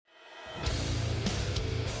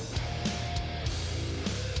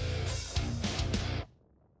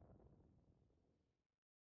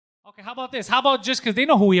How about this? How about just because they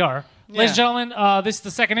know who we are? Yeah. Ladies and gentlemen, this is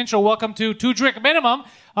the second intro. Welcome to Two Drink Minimum.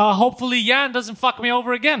 Hopefully Jan doesn't fuck me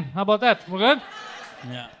over again. How about that? We're good?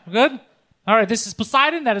 Yeah. We're good? All right, this is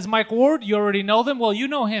Poseidon. That is Mike Ward. You already know them. Well, you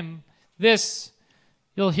know him. This,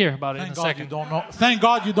 you'll hear about it in a second. Thank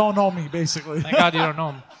God you don't know me, basically. Thank God you don't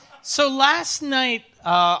know him. So last night,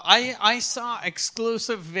 I saw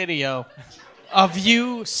exclusive video of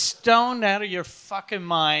you stoned out of your fucking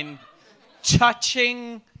mind,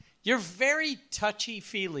 touching. You're very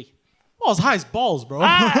touchy-feely. Well, it's high as balls, bro.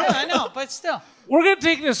 I know, but still. We're going to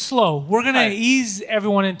take this slow. We're going to Right. ease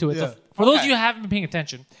everyone into it. Yeah. For those Okay. of you who haven't been paying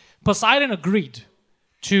attention, Poseidon agreed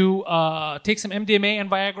to take some MDMA and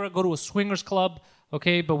Viagra, go to a swingers club,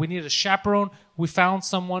 okay? But we needed a chaperone. We found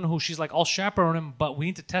someone who she's like, I'll chaperone him, but we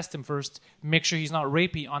need to test him first, make sure he's not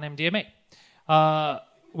rapey on MDMA.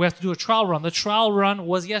 We have to do a trial run. The trial run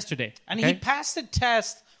was yesterday. And okay? he passed the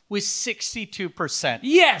test with 62%.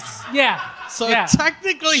 Yes, yeah. So yeah.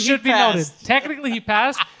 technically he Should be noted. passed. Technically he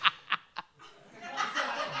passed.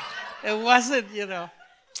 It wasn't, The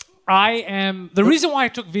reason why I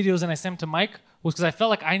took videos and I sent them to Mike was because I felt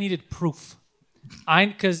like I needed proof.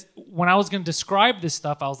 Because when I was going to describe this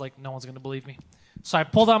stuff, I was like, no one's going to believe me. So I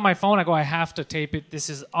pulled out my phone. I go, I have to tape it. This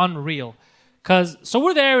is unreal. So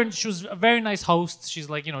we're there, and she was a very nice host. She's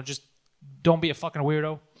like, just don't be a fucking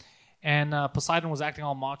weirdo. And Poseidon was acting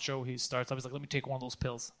all macho. He starts up. He's like, let me take one of those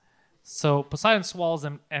pills. So Poseidon swallows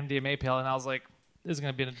an MDMA pill, and I was like, this is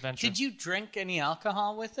going to be an adventure. Did you drink any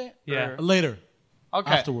alcohol with it? Yeah. Or- Later,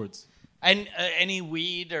 Okay. afterwards. And any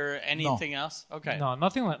weed or anything else? Okay. No,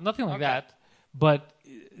 nothing like Okay. that. But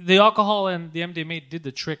the alcohol and the MDMA did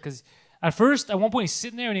the trick. Because at one point, he's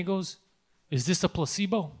sitting there and he goes, "Is this a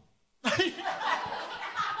placebo?"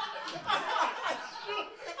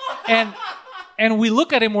 and we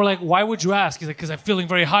look at him. We're like, "Why would you ask?" He's like, "Because I'm feeling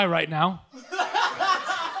very high right now."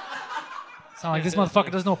 Sound like this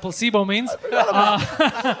motherfucker doesn't know what placebo means.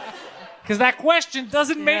 Because that question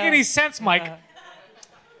doesn't make any sense, Mike.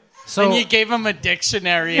 So And you gave him a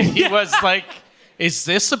dictionary and he was like, is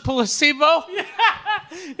this a placebo?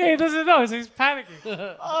 he doesn't know. So he's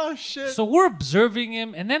panicking. Oh shit! So we're observing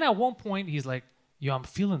him, and then at one point he's like, "Yo, I'm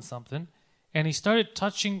feeling something," and he started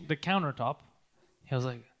touching the countertop. He was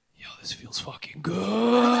like, "Yo, this feels fucking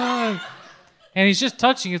good," and he's just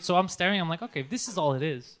touching it. So I'm staring. I'm like, "Okay, if this is all it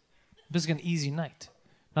is, this is an easy night.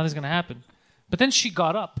 Nothing's gonna happen." But then she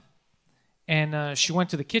got up, and she went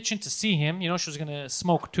to the kitchen to see him. She was gonna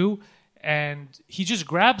smoke too, and he just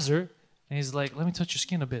grabs her, and he's like, "Let me touch your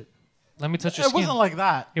skin a bit. Let me touch your It skin." wasn't like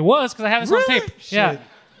that. It was because I have this on Really? tape. Shit. Yeah.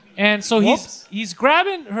 And so Whoops. he's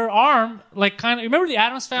grabbing her arm, like kind of. Remember the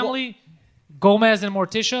Addams Family, Gomez and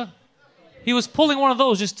Morticia? He was pulling one of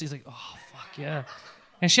those. He's like, oh fuck yeah.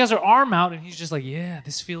 And she has her arm out, and he's just like, yeah,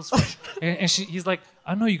 this feels. and he's like,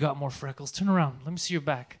 I know you got more freckles. Turn around. Let me see your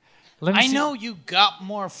back. Let me I see- know you got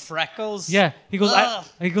more freckles. Yeah. He goes. Ugh.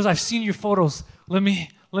 I've seen your photos. Let me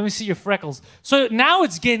see your freckles. So now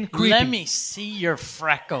it's getting creepy. Let me see your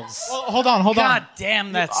freckles. Well, hold on. God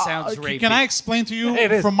damn, that sounds rapey. Can I explain to you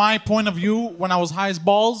It is. from my point of view when I was high as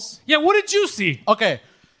balls? Yeah. What did you see? Okay,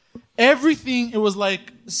 everything, it was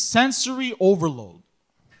like sensory overload.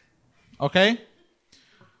 Okay,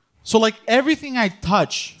 so like everything I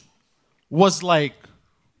touch was like,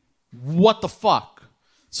 what the fuck?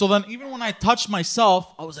 So then even when I touched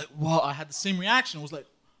myself, I was like, whoa, I had the same reaction. It was like,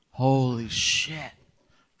 holy shit.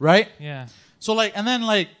 Right? Yeah. So like, and then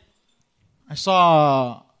like, I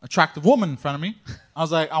saw an attractive woman in front of me. I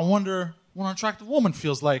was like, I wonder what an attractive woman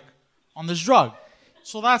feels like on this drug.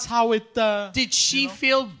 So that's how it. Did she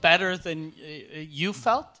feel better than you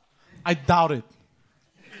felt? I doubt it.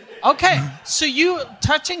 Okay, so you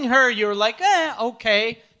touching her, you're like,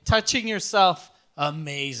 okay. Touching yourself,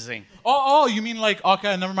 amazing. Oh, you mean like,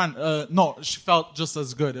 okay, never mind. No, she felt just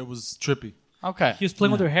as good. It was trippy. Okay. He was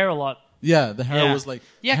playing with her hair a lot. Yeah, the hair Yeah. was like,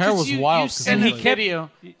 Yeah, hair 'cause was you, wild. You 'cause sent it a was like-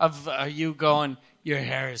 video of you going, your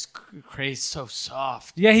hair is crazy, so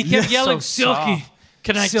soft. Yeah. He kept Yeah, yelling, so "Silky." soft.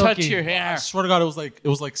 Can I Silky. touch your I hair? swear to God, it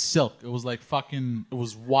was like silk. It was like fucking, it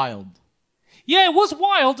was wild. Yeah, it was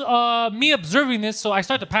wild. Me observing this, so I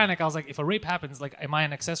started to panic. I was like, if a rape happens, like, am I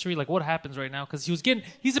an accessory? Like, what happens right now? Because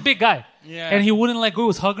he's a big guy. Yeah. And he wouldn't let go. He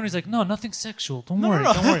was hugging her. He's like, no, nothing sexual. Don't worry.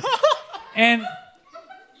 Don't worry. And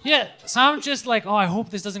yeah, so I'm just like, oh, I hope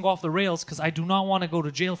this doesn't go off the rails because I do not want to go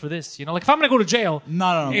to jail for this. Like if I'm going to go to jail,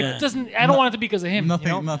 No. it doesn't, I don't want it to be because of him.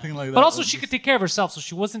 Nothing like that. But also, she could take care of herself, so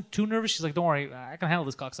she wasn't too nervous. She's like, don't worry, I can handle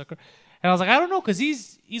this cocksucker. And I was like, I don't know, because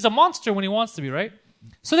he's a monster when he wants to be, right?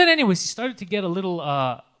 So then, anyways, he started to get a little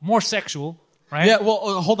more sexual, right? Yeah,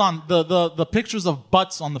 well, hold on. The pictures of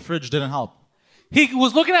butts on the fridge didn't help. He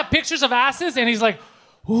was looking at pictures of asses, and he's like,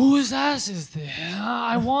 whose ass is this?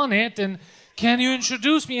 I want it, and can you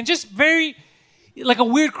introduce me? And just very, like a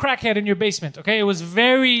weird crackhead in your basement, okay? It was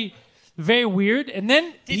very, very weird. And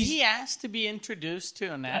then Did he ask to be introduced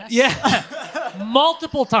to an ass? yeah,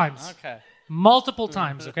 multiple times. Okay. Multiple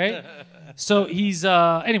times, okay? So he's,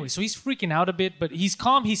 anyway, so he's freaking out a bit, but he's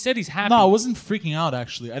calm. He said he's happy. No, I wasn't freaking out,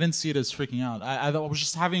 actually. I didn't see it as freaking out. I was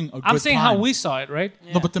just having a good I'm saying time. how we saw it, right?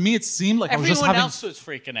 No, but to me, it seemed like I was just Everyone having... else was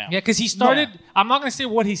freaking out. Yeah, because he started, I'm not going to say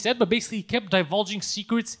what he said, but basically he kept divulging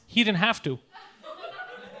secrets he didn't have to.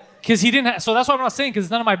 Because he didn't so that's what I'm not saying, because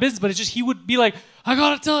it's none of my business, but it's just he would be like, I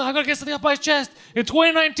gotta get something off my chest in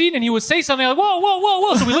 2019, and he would say something like,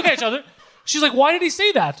 whoa. So we look at each other. She's like, why did he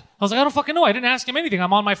say that? I was like, I don't fucking know. I didn't ask him anything.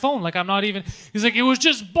 I'm on my phone. Like, I'm not even. He's like, it was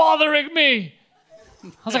just bothering me. I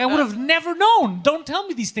was like, I would have never known. Don't tell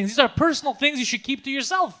me these things. These are personal things you should keep to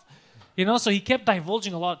yourself. You know, so he kept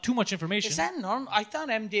divulging too much information. Is that normal? I thought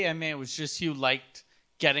MDMA was just you liked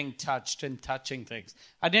getting touched and touching things.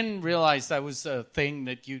 I didn't realize that was a thing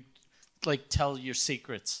that you like tell your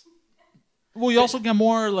secrets. Well, you also get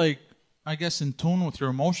more, like, I guess, in tune with your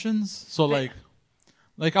emotions. So, like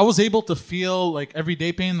I was able to feel, like,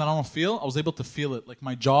 everyday pain that I don't feel. I was able to feel it, like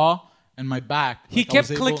my jaw and my back. He Like, I kept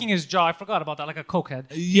was able- clicking his jaw. I forgot about that, like a cokehead.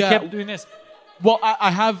 Yeah. He kept doing this. Well,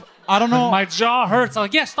 I don't know. My jaw hurts. I'm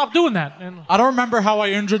like, yeah, stop doing that. And I don't remember how I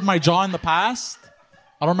injured my jaw in the past.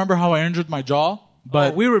 I don't remember how I injured my jaw,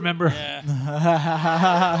 but we remember.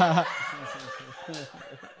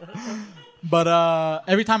 but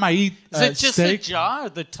every time I eat Is it just steak, the jaw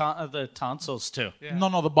or the tonsils too? Yeah.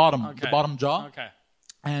 no, the bottom jaw, Okay.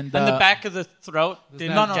 and And the back of the throat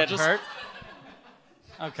didn't No, get just- hurt?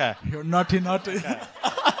 Okay. You're naughty.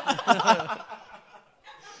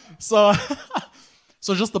 So,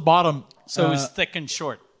 so just the bottom. So it was thick and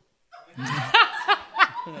short.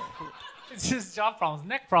 It's just jaw problems,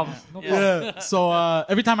 neck problems. No problem. yeah. So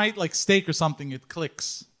every time I eat like steak or something, it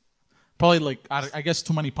clicks. Probably like I guess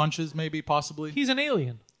too many punches, maybe possibly. He's an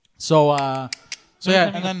alien. So yeah,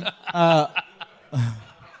 and then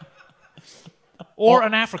Or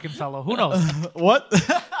an African fellow. Who knows? what?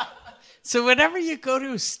 So whenever you go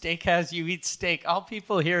to a steakhouse, you eat steak, all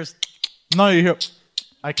people hear is, No, you hear.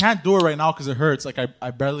 I can't do it right now because it hurts. Like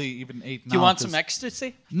I barely even ate. do you want some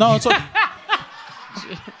ecstasy? No, it's okay.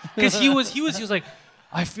 Because he was like,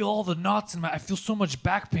 I feel all the knots in I feel so much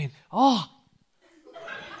back pain. Oh.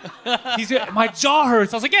 My jaw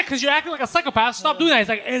hurts. I was like, yeah, because you're acting like a psychopath. Stop doing that. He's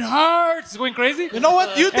like, it hurts. He's going crazy. You know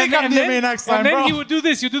what? You think I'm DMA next time, and then bro? he would do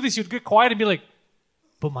this. You'd get quiet and be like,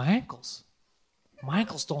 but my ankles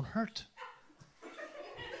don't hurt.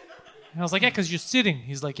 And I was like, yeah, because you're sitting.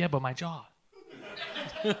 He's like, yeah, but my jaw.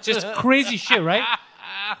 Just crazy shit, right?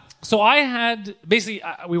 So I had, basically,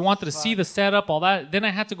 we wanted to see the setup, all that. Then I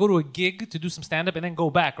had to go to a gig to do some stand-up and then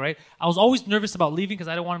go back, right? I was always nervous about leaving because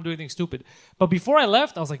I didn't want him to do anything stupid. But before I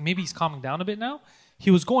left, I was like, maybe he's calming down a bit now.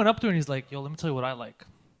 He was going up to her and he's like, yo, let me tell you what I like.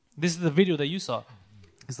 This is the video that you saw.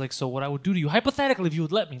 He's like, so what I would do to you, hypothetically, if you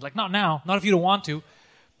would let me, like not now, not if you don't want to,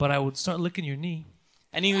 but I would start licking your knee.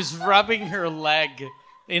 And he was rubbing her leg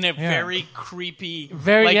in a very creepy,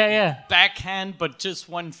 backhand, but just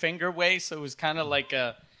one finger way. So it was kind of like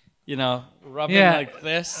a, rubbing like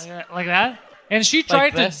this. Yeah, like that. And she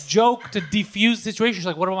tried to this? joke to defuse the situation. She's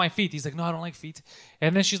like, what about my feet? He's like, no, I don't like feet.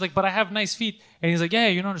 And then she's like, but I have nice feet. And he's like, yeah,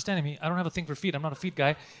 you're not understanding me. I don't have a thing for feet. I'm not a feet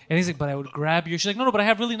guy. And he's like, but I would grab you. She's like, no, but I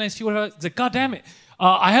have really nice feet. What about? He's like, God damn it.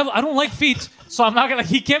 I don't like feet, so I'm not going to.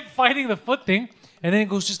 He kept fighting the foot thing. And then he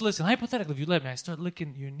goes, just listen, hypothetically, if you let me, I start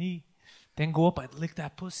licking your knee. Then go up, I'd lick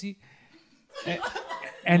that pussy.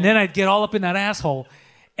 And then I'd get all up in that asshole.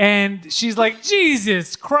 And she's like,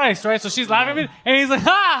 Jesus Christ, right? So she's laughing at me, and he's like,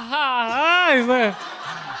 ha, ha,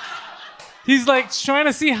 ha. He's like trying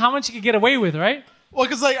to see how much he could get away with, right? Well,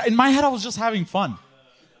 because like in my head, I was just having fun.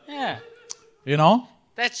 Yeah. You know?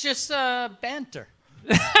 That's just banter.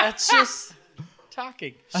 That's just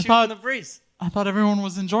talking. Shooting thought- the breeze. I thought everyone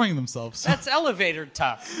was enjoying themselves. That's elevator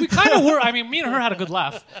talk. We kind of were. I mean, me and her had a good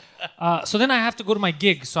laugh. So then I have to go to my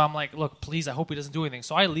gig. So I'm like, look, please, I hope he doesn't do anything.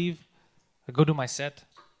 So I leave. I go do my set.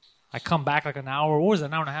 I come back like an hour. What was it,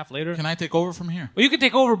 an hour and a half later? Can I take over from here? Well, you can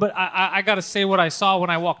take over, but I got to say what I saw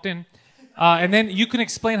when I walked in. And then you can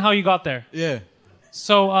explain how you got there. Yeah.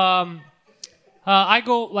 So I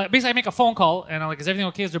go, like, basically I make a phone call, and I'm like, is everything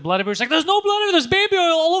okay? Is there blood everywhere? She's like, there's no blood everywhere. There's baby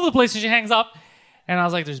oil all over the place. And she hangs up. And I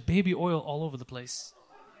was like, there's baby oil all over the place.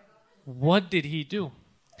 What did he do?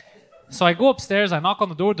 So I go upstairs. I knock on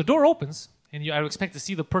the door. The door opens. And I would expect to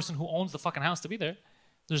see the person who owns the fucking house to be there.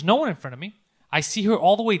 There's no one in front of me. I see her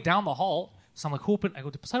all the way down the hall. So I'm like, who opened? I go,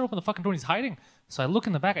 did Poseidon open the fucking door? And he's hiding. So I look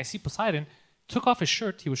in the back. I see Poseidon. Took off his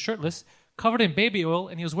shirt. He was shirtless. Covered in baby oil.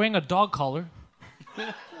 And he was wearing a dog collar.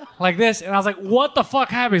 like this, and I was like, "What the fuck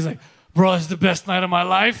happened?" He's like, "Bro, it's the best night of my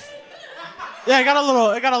life." Yeah, it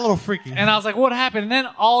got a little freaky. And I was like, "What happened?" And then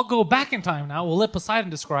I'll go back in time now. We'll let Poseidon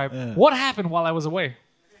describe what happened while I was away,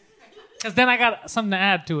 because then I got something to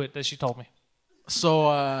add to it that she told me.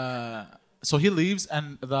 So he leaves,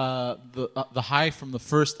 and the high from the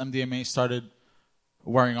first MDMA started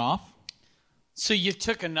wearing off. So you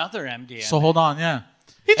took another MDMA. So hold on, yeah.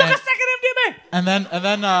 He took a second MDMA. And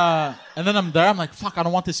then I'm there. I'm like, fuck, I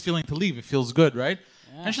don't want this feeling to leave. It feels good, right?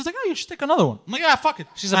 Yeah. And she's like, oh, you should take another one. I'm like, yeah, fuck it.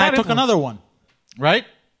 She's and a I bad took influence. another one, right?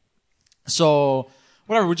 So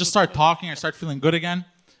whatever, we just start talking. I start feeling good again,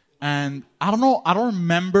 and I don't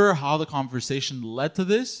remember how the conversation led to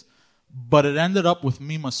this, but it ended up with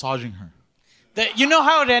me massaging her. You know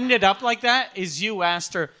how it ended up like that? Is you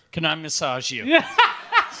asked her, "Can I massage you?" Yeah.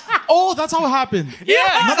 Oh, that's how it happened. Yeah,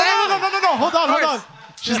 No. Hold on.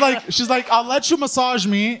 She's like, I'll let you massage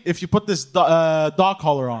me if you put this dog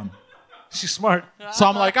collar on. She's smart. So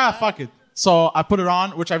I'm like, fuck it. So I put it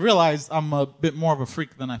on, which I realized I'm a bit more of a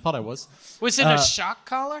freak than I thought I was. Was it a shock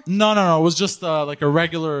collar? No. It was just like a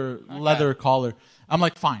regular leather collar. I'm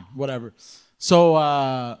like, fine, whatever.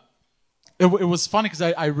 So it was funny because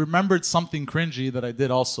I remembered something cringy that I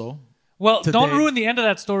did also. Well, Today. don't ruin the end of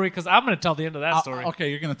that story because I'm going to tell the end of that story.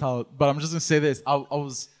 Okay, you're going to tell it. But I'm just going to say this. I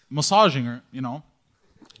was massaging her, you know.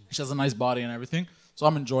 She has a nice body and everything. So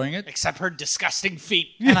I'm enjoying it. Except her disgusting feet.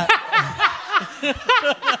 And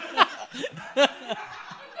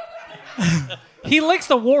He likes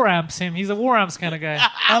the war amps, him. He's a war amps kind of guy.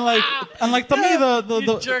 and like to me, You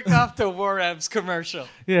the jerked off to War Amps commercial.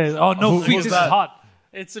 Yeah. Oh, no Who feet. was This that? is hot.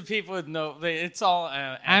 It's the people with it's all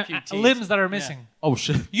amputees. Limbs that are missing. oh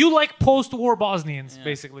shit, You like post-war Bosnians,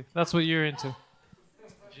 basically. That's what you're into.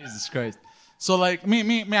 Jesus Christ. So like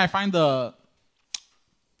me, I find I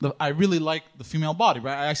really like the female body,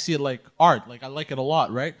 right? I see it like art, like I like it a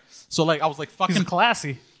lot, right? So like I was like fucking He's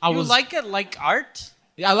classy. You like it like art?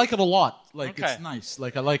 Yeah, I like it a lot. Like Okay. it's nice.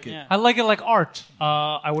 Like I like it. Yeah. I like it like art.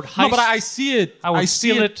 I would heist. No, but I see it. I would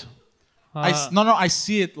see steal it. I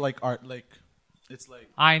see it like art. Like it's like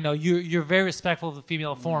I know you're very respectful of the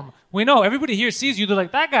female form. We know everybody here sees you. They're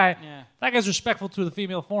like that guy. Yeah. That guy's respectful to the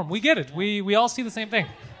female form. We get it. We all see the same thing.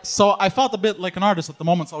 so. I felt a bit like an artist at the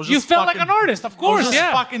moment. So I was You just felt like fucking- an artist, of I was course. just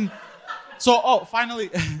Yeah. Fucking. So finally,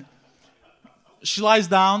 she lies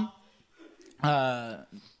down, and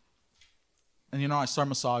you know I start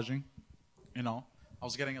massaging. You know I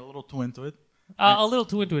was getting a little too into it. A little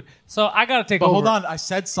too into it. So I gotta take But over. hold on, I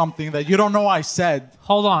said something that you don't know I said.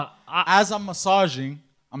 Hold on. As I'm massaging,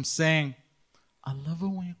 I'm saying, I love it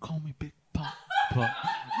when you call me Big Papa.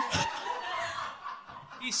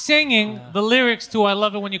 He's singing the lyrics to "I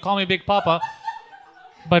Love It When You Call Me Big Papa"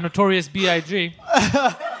 by Notorious B.I.G.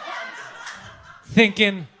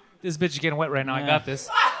 Thinking, this bitch is getting wet right now. I got this.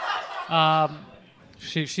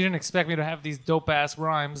 She didn't expect me to have these dope ass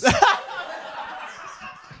rhymes.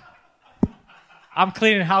 I'm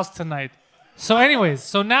cleaning house tonight. So, anyways,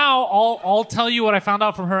 so now I'll tell you what I found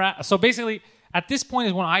out from her. So basically, at this point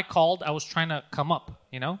is when I called. I was trying to come up,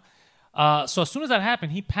 you know. So as soon as that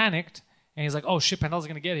happened, he panicked and he's like, "Oh shit, Pandal's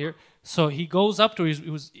gonna get here." So he goes up to her.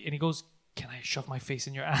 He goes, "Can I shove my face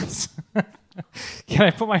in your ass? Can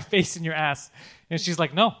I put my face in your ass?" And she's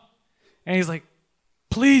like, "No." And he's like,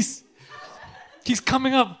 "Please." He's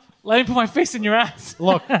coming up. Let me put my face in your ass.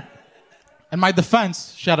 Look, in my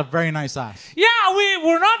defense, she had a very nice ass. Yeah,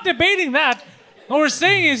 we're not debating that. What we're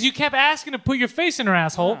saying is you kept asking to put your face in her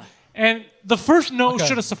asshole, and the first no Okay.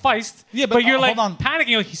 should have sufficed. Yeah, but, you're like hold on. panicking.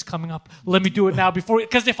 You're like, he's coming up. Let me do it now before.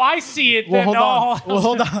 Because if I see it, Well, then hold all on. Well,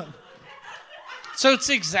 hold on. So it's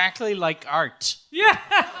exactly like art. Yeah.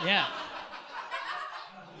 Yeah.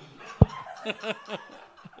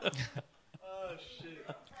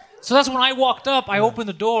 So that's when I walked up. I opened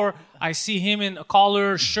the door. I see him in a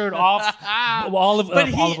collar, shirt off, olive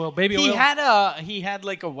oil, baby he oil. had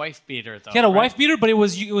like a wife beater though. He had a right? wife beater, but it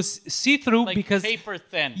was see through like because paper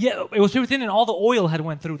thin. yeah, it was paper thin and all the oil had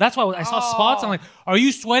went through. That's why I saw spots. I'm like, "Are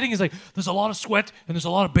you sweating?" He's like, "There's a lot of sweat and there's a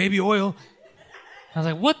lot of baby oil." I was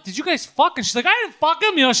like, "What? Did you guys fuck?" And she's like, "I didn't fuck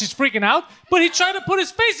him." You know, she's freaking out. But he tried to put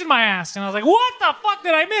his face in my ass, and I was like, "What the fuck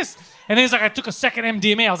did I miss?" And then he's like, "I took a second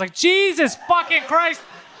MDMA." I was like, "Jesus fucking Christ!"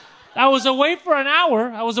 I was away for an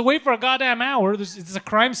hour. I was away for a goddamn hour. It's a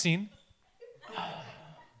crime scene.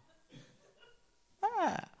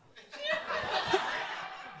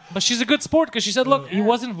 But she's a good sport because she said, "Look, he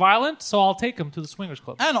wasn't violent, so I'll take him to the swingers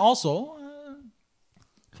club." And also,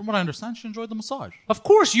 from what I understand, she enjoyed the massage. Of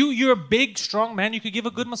course, you're a big, strong man. You could give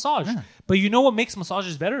a good massage. Yeah. But you know what makes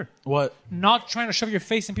massages better? What? Not trying to shove your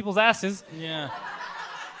face in people's asses. Yeah.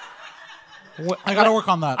 I gotta work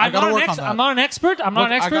on that. I gotta work on that. I'm not an expert. I'm not Look,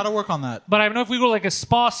 an expert. I gotta work on that. But I know if we go like a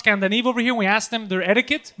spa Scandinavia over here and we ask them their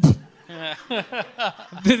etiquette.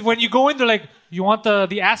 When you go in, they're like, you want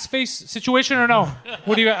the ass face situation or no?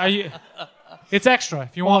 What do you? Are you? It's extra.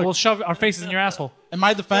 If you want, we'll shove our faces in your asshole. In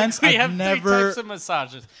my defense, We I've have never. three types of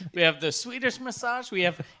massages. We have the Swedish massage. We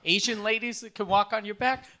have Asian ladies that can walk on your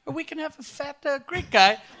back, or we can have a fat Greek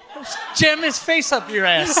guy jam his face up your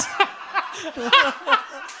ass.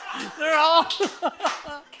 They're all.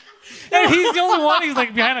 And he's the only one. He's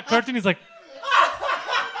like behind a curtain. He's like,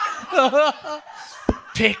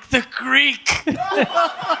 Pick the Greek.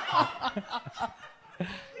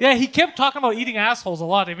 yeah. He kept talking about eating assholes a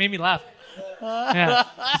lot. It made me laugh. Yeah,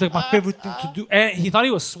 he's like my favorite thing to do. And he thought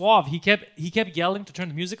he was suave. He kept yelling to turn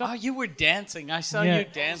the music Oh, up. you were dancing. I saw Yeah. you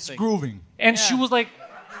dancing. grooving. And she was like,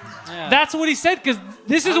 that's what he said, because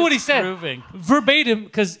this is what he said. Grooving. Verbatim,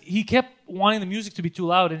 because he kept wanting the music to be too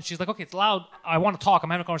loud. And she's like, okay, it's loud. I want to talk. I'm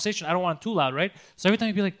having a conversation. I don't want it too loud, right? So every time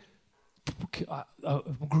he'd be like,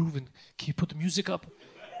 I'm grooving. Can you put the music up?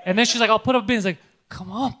 And then she's like, I'll put up a bit. He's like,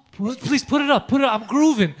 come on, please put it up. Put it up. I'm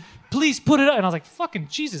grooving. Please put it up. And I was like, fucking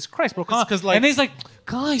Jesus Christ, bro. Come on. 'cause, like- and he's like,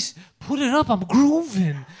 guys, put it up. I'm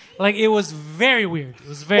grooving. Like, it was very weird. It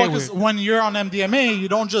was very Well, 'cause weird. when you're on MDMA, you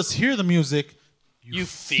don't just hear the music. You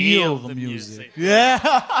feel the music.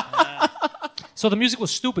 Yeah. So the music was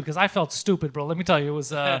stupid because I felt stupid, bro. Let me tell you, it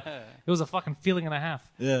was a fucking feeling and a half.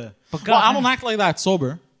 Yeah. But Well, I God, don't act like that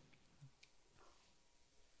sober.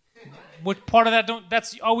 what part of that don't?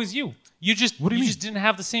 That's always you. You just do you mean? just didn't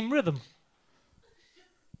have the same rhythm.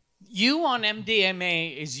 You on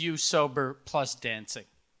MDMA is you sober plus dancing.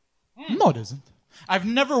 No, it isn't. I've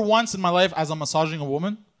never once in my life, as I'm massaging a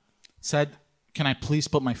woman, said, "Can I please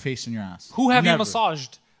put my face in your ass?" Who have you Never.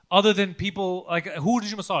 massaged other than people like who did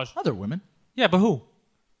you massage? Other women. Yeah, but who?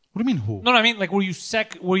 What do you mean who? No, I mean like were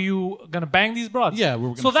you gonna bang these broads? Yeah, we were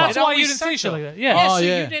gonna So that's fuck. why It you always didn't say shit sucked like up. that. Yeah. Yeah, Oh, so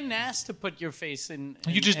yeah. you didn't ask to put your face in.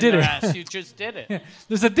 You just in did their it. Ass. You just did it.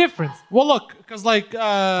 There's a difference. Well, look, because like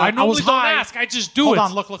I I normally was don't high. ask. I just do Hold it.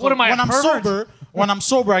 on, look. What am I? When a I'm pervert?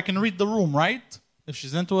 sober, I can read the room, right? If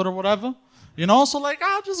she's into it or whatever, you know. So like,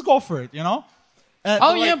 I'll just go for it, you know. Oh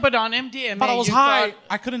but, yeah, like, but on MDMA, but I was you high. thought-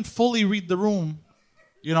 I couldn't fully read the room,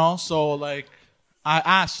 you know. So like, I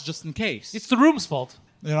asked just in case, It's the room's fault.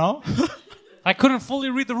 you know. I couldn't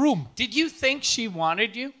fully read the room. Did you think she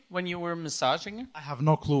wanted you when you were massaging her? I have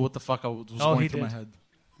no clue what the fuck was Oh, going he through my did. head.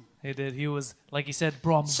 He did. He was like he said,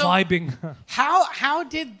 bro, I'm So- vibing. How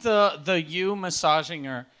did the you massaging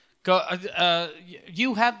her go?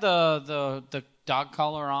 You had the dog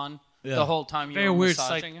collar on Yeah. the whole time you Very were weird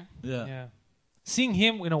massaging sight. her. Yeah. Yeah. Seeing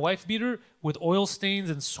him in a wife beater with oil stains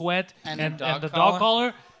and sweat And and the dog the collar. dog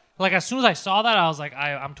collar, like as soon as I saw that, I was like,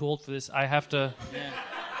 I'm too old for this. I have to.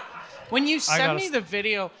 When you sent gotta me s- the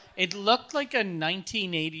video, it looked like a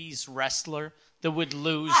 1980s wrestler that would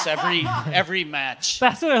lose every match.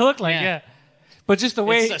 That's what it looked like. Yeah. Yeah. But just the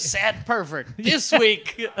way It's a sad pervert. This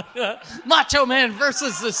week, Macho Man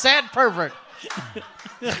versus the sad pervert.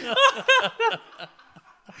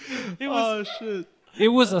 it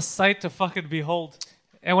was a sight to fucking behold.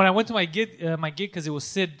 And when I went to my gig, because it was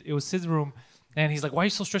Sid's room, and he's like, "Why are you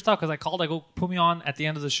so stressed out?" Because I called, I go, "Put me on at the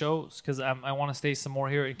end of the show because I want to stay some more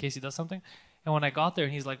here in case he does something." And when I got there,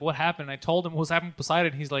 and he's like, "What happened?" I told him what was happening beside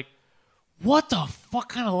it. And he's like, "What the fuck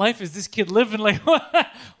kind of life is this kid living? Like,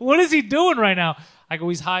 what is he doing right now?" I go,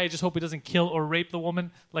 "He's high. I just hope he doesn't kill or rape the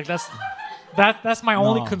woman." Like that's my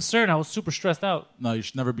only No. concern. I was super stressed out. No, you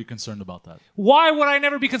should never be concerned about that. Why would I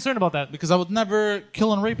never be concerned about that? Because I would never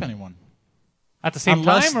kill and rape anyone. At the same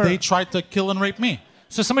Unless time, or they try to kill and rape me.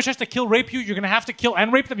 so if somebody tries to kill, rape you, you're gonna have to kill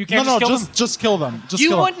and rape them. You can't No, just kill just them. just kill them. Just You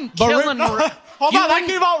kill wouldn't them. But kill rape- and no, ra- Hold you on, I wouldn't-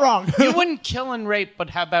 came out wrong. You wouldn't kill and rape, but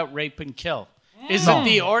how about rape and kill? Is No. it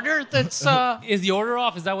the order that's... Is the order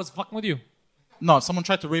off? Is that what's fucking with you? No, if someone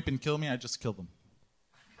tried to rape and kill me, I just kill them.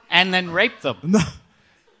 and then rape them?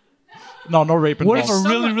 No, no rape What if involved. a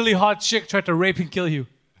really, really hot chick tried to rape and kill you?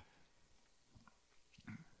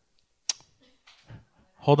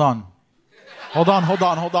 Hold on. Hold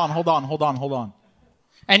on.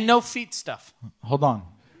 And no feet stuff. Hold on.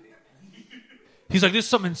 He's like, "This is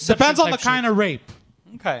some Inception Depends on the type kind of rape.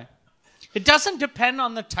 Okay. It doesn't depend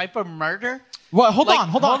on the type of murder. Well, hold Like,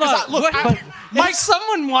 on. 'cause look, If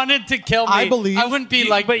someone wanted to kill me, I believe- I wouldn't be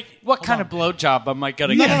like, but- what kind of blowjob am I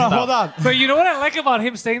going to no, get? no, though? hold on. But you know what I like about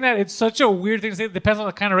him saying that? It's such a weird thing to say. It depends on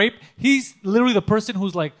the kind of rape. He's literally the person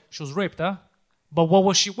who's like, she was raped, huh? But what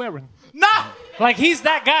was she wearing? Nah, Like, he's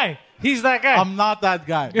that guy. He's that guy. I'm not that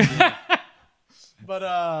guy.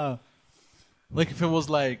 But like if it was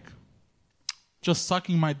like just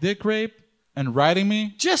sucking my dick rape, and riding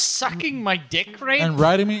me Just sucking my dick, rape? and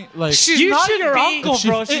riding me like She's You not should your be- uncle, If she-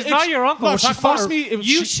 bro. She's if not she- your uncle. No, We're she talking about forced her- me. If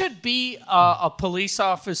You she, should be a police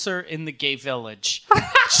officer in the gay village.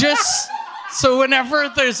 Just so whenever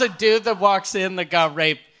there's a dude that walks in that got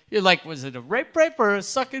raped, you're like, was it a rape or a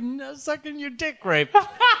sucking your dick rape?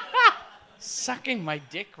 Sucking my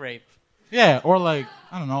dick rape. yeah, or like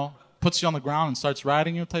I don't know, puts you on the ground and starts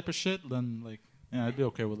riding you type of shit. Then like, yeah, I'd be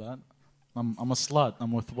okay with that. I'm a slut.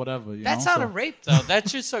 I'm with whatever. You That's know? not a rape, though.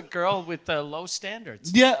 That's just a girl with low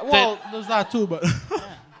standards. Yeah, well, there's that too, but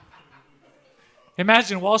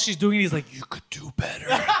Imagine while she's doing it, he's like, "You could do better."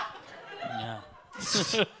 Yeah.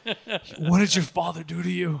 What did your father do to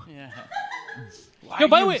you? Yeah. Yo,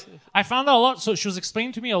 by the way, I found out a lot. So she was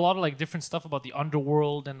explaining to me a lot of like different stuff about the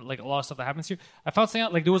underworld and like a lot of stuff that happens here. I found something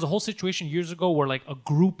out, like there was a whole situation years ago where like a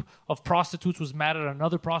group of prostitutes was mad at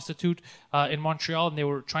another prostitute in Montreal, and they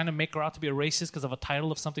were trying to make her out to be a racist because of a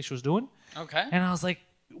title of something she was doing. Okay. And I was like,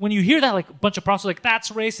 when you hear that, like a bunch of prostitutes like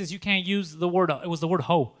that's racist. You can't use the word. It was the word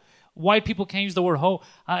hoe. White people can't use the word hoe.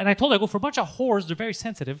 And I told her, I go, for a bunch of whores, they're very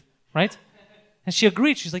sensitive, right? And she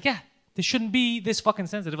agreed. She's like, yeah, they shouldn't be this fucking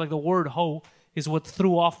sensitive. Like the word hoe is what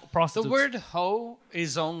threw off prostitutes. The word hoe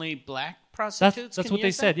is only black prostitutes? That's can what they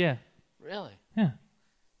use said, that? yeah. Really? Yeah.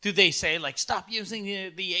 Do they say, like, stop using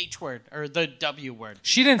the H word or the W word?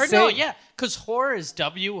 She didn't Or say. no, yeah, because whore is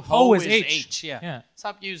W, hoe Hoe is is H. H. Yeah. Yeah.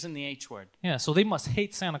 Stop using the H word. Yeah, so they must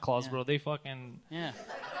hate Santa Claus, bro. They fucking. Yeah.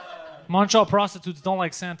 Montreal prostitutes don't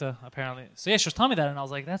like Santa, apparently. So yeah, she was telling me that, and I was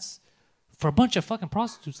like, that's. For a bunch of fucking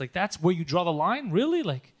prostitutes, like, that's where you draw the line? Really?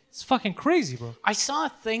 Like, it's fucking crazy, bro. I saw a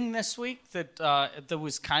thing this week that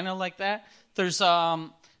was kind of like that. There's a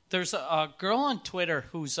girl on Twitter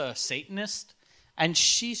who's a Satanist, and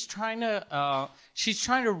she's trying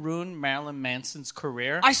to ruin Marilyn Manson's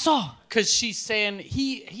career. I saw. Because she's saying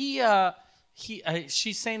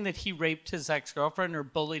she's saying that he raped his ex-girlfriend or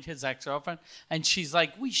bullied his ex-girlfriend, and she's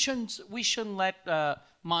like, we shouldn't let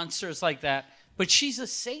monsters like that. But she's a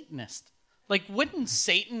Satanist. Like, wouldn't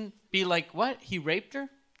Satan be like, what? He raped her?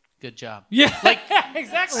 Good job. Yeah, Like,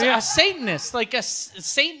 exactly. Yeah, a Satanist, like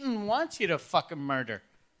Satan wants you to fucking murder.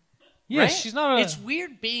 yeah Right? she's not a. It's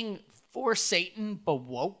weird being for Satan but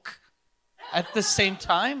woke at the same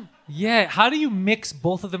time. Yeah, how do you mix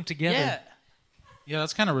both of them together? Yeah. yeah,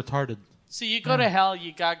 that's kind of retarded. So you go to hell,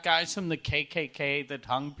 you got guys from the KKK that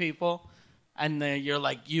hung people, and you're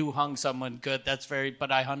like, you hung someone good. That's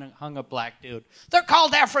but I hung a black dude. They're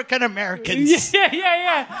called African Americans.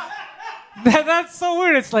 Yeah. That's so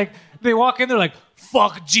weird. It's like they walk in, they're like,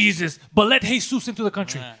 fuck Jesus, but let Jesus into the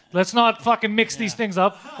country. Let's not fucking mix these things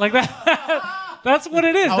up like that. That's what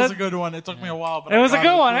it is. That was That- a good one. It took me a while, but It I was a got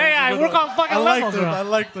good one. It was Hey, a I good work one. on fucking I liked levels, it. bro. I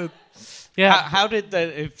liked it. yeah. How did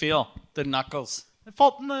it feel? The knuckles. It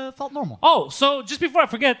felt normal. Oh, so just before I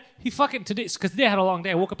forget, he fucking because today I had a long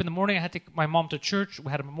day. I woke up in the morning. I had to take my mom to church. We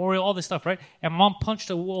had a memorial, all this stuff, right? And mom punched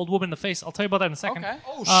an old woman in the face. I'll tell you about that in a second. Okay.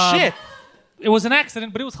 Oh shit! It was an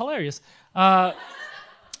accident, but it was hilarious.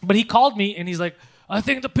 But he called me and he's like, I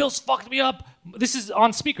think the pills fucked me up. This is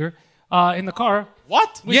on speaker in the car.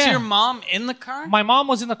 What? Was Yeah. your mom in the car? My mom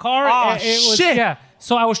was in the car. Oh, It was, shit. Yeah.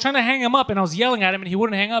 So I was trying to hang him up and I was yelling at him and he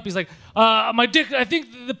wouldn't hang up. He's like, my dick, I think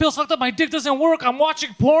the pills fucked up. My dick doesn't work. I'm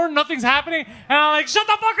watching porn. Nothing's happening. And I'm like, shut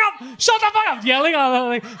the fuck up. Shut the fuck up. Yelling. I'm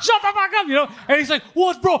like, shut the fuck up, you know? And he's like,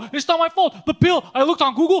 what, bro? It's not my fault. The pill, I looked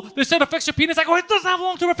on Google. They said affects your penis. I go, it doesn't have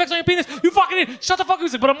long-term effects on your penis. You fucking idiot. Shut the fuck up.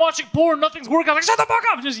 He's like, but I'm watching porn. Nothing's working. I'm like, shut the fuck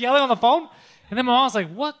up. Just yelling on the phone. And then my mom's like,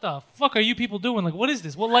 what the fuck are you people doing? Like, what is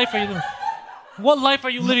this? What life are you living? What life are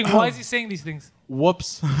you living? Why is he saying these things?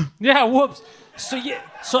 Whoops. Yeah, whoops. So yeah,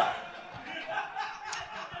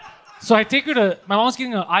 so I take her to my mom's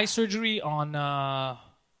getting an eye surgery on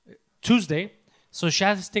Tuesday, so she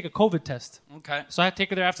has to take a COVID test. Okay. So I had to take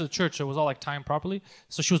her there after the church, so it was all like timed properly.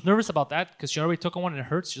 So she was nervous about that because she already took one and it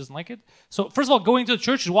hurts. She doesn't like it. So first of all, going to the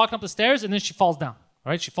church, she's walking up the stairs and then she falls down. All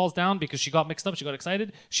right, she falls down because she got mixed up. She got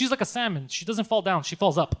excited. She's like a salmon. She doesn't fall down. She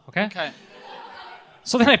falls up. Okay. Okay.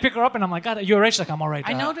 So then I pick her up and I'm like, God, you're right. She's like, I'm all right.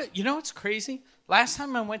 I know that. You know what's crazy? Last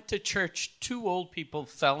time I went to church, 2 old people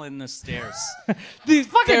fell in the stairs. These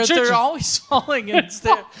fucking churches. They're always falling in the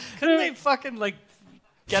stairs. Couldn't they fucking like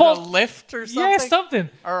get Fall- a lift or something? Yeah, something.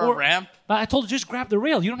 Or a ramp? I told her, just grab the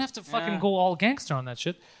rail. You don't have to fucking go all gangster on that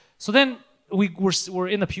shit. So then we're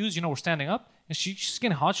in the pews, you know, we're standing up, and she's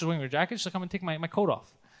getting hot. She's wearing her jacket. She's like, I'm going to take my coat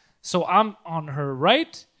off. So I'm on her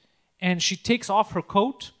right, and she takes off her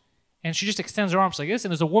coat, and she just extends her arms like this,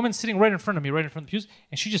 and there's a woman sitting right in front of me, right in front of the pews,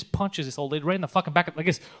 and she just punches this old lady right in the fucking back like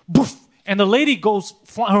this. Boof! And the lady goes,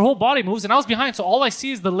 her whole body moves, and I was behind, so all I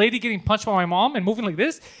see is the lady getting punched by my mom and moving like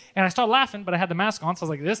this, and I start laughing, but I had the mask on, so I was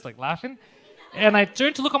like this, like laughing. And I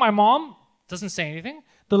turned to look at my mom doesn't say anything.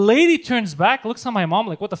 The lady turns back, looks at my mom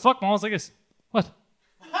like, what the fuck? Mom was like this. What?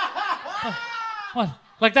 What?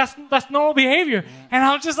 Like, that's normal behavior. And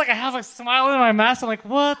I'm just like, I have a smile in my mask. I'm like,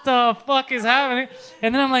 what the fuck is happening?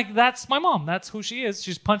 And then I'm like, that's my mom. That's who she is.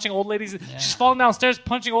 She's punching old ladies. She's falling downstairs,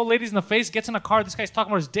 punching old ladies in the face, gets in a car. This guy's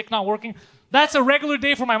talking about his dick not working. That's a regular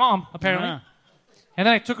day for my mom, apparently. Yeah. And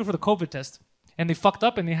then I took her for the COVID test. And they fucked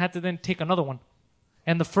up and they had to then take another one.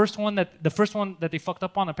 And the first one that they fucked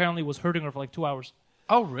up on apparently was hurting her for like 2 hours.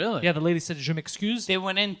 Oh, really? Yeah, the lady said, je m'excuse. They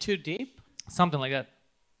went in too deep? Something like that.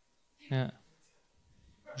 Yeah.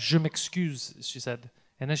 Je m'excuse, she said.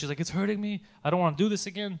 And then she's like, it's hurting me. I don't want to do this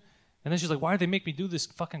again. And then she's like, why did they make me do this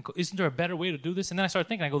fucking... Isn't there a better way to do this? And then I started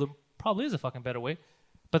thinking, I go, there probably is a fucking better way.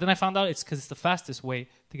 But then I found out it's because it's the fastest way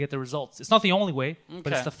to get the results. It's not the only way,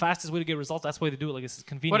 but it's the fastest way to get results. That's the way to do it. Like, it's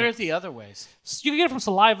convenient. What are the other ways? So you can get it from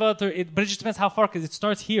saliva, but it just depends how far, because it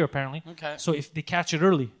starts here, apparently. Okay. So if they catch it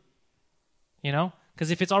early, you know? Because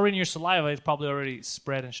if it's already in your saliva, it's probably already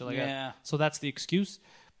spread and shit like that. So that's the excuse.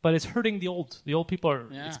 But it's hurting the old. The old people are,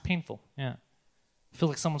 it's painful. Yeah. I feel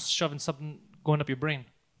like someone's shoving something going up your brain.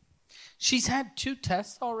 She's had 2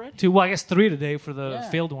 tests already? Well, I guess 3 today for the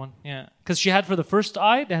failed one. Yeah. Because she had for the first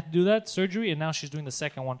eye, they had to do that surgery, and now she's doing the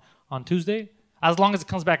second one on Tuesday. As long as it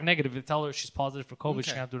comes back negative, they tell her she's positive for COVID,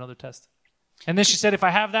 she's going to have to do another test. And then she said, if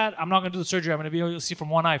I have that, I'm not going to do the surgery. I'm going to be able to see from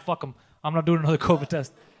one eye. Fuck them. I'm not doing another COVID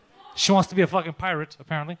test. She wants to be a fucking pirate,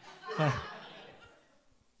 apparently.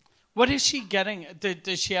 What is she getting?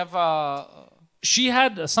 Does she have She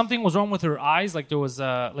had something was wrong with her eyes. Like there was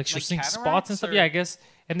like she was seeing spots and stuff. or- Yeah, I guess.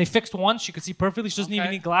 And they fixed one. She could see perfectly. She doesn't even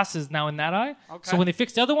Okay. need glasses now in that eye. Okay. So when they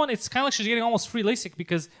fixed the other one, it's kind of like she's getting almost free LASIK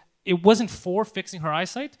because it wasn't for fixing her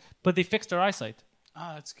eyesight, but they fixed her eyesight.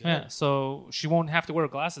 Oh, that's good. Yeah. So she won't have to wear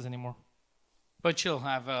glasses anymore. But she'll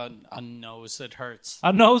have a nose that hurts.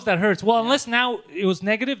 A nose that hurts. Well, unless now it was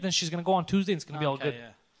negative, then she's gonna go on Tuesday and it's gonna be all good.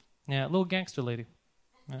 Yeah, little gangster lady.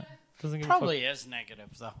 Yeah. Doesn't give a fuck. Probably is negative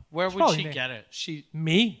though. Where would probably she negative. get it? She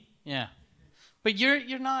Me? yeah. But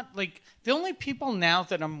you're not like the only people now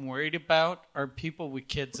that I'm worried about are people with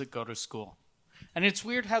kids that go to school. And it's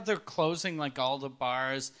weird how they're closing like all the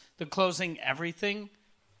bars, they're closing everything,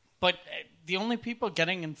 but the only people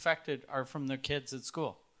getting infected are from their kids at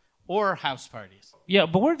school or house parties. Yeah,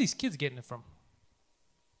 but where are these kids getting it from?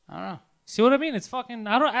 I don't know. See what I mean? It's fucking.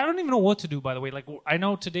 I don't even know what to do. By the way, like I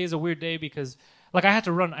know today's a weird day because like I had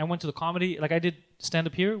to run. I went to the comedy. Like I did stand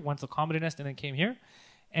up here, went to the Comedy Nest, and then came here.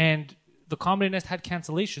 And the Comedy Nest had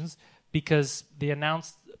cancellations because they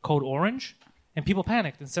announced code orange, and people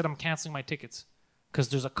panicked and said I'm canceling my tickets because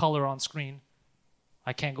there's a color on screen.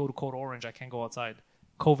 I can't go to code orange. I can't go outside.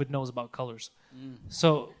 COVID knows about colors,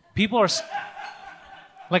 so people are.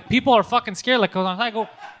 Like, people are fucking scared. Like, I go,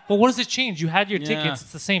 but what does it change? You had your tickets.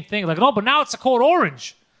 It's the same thing. Like, no, but now it's a code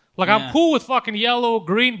orange. Like, I'm cool with fucking yellow,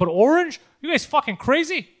 green, but orange? You guys fucking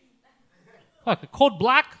crazy? Like, a code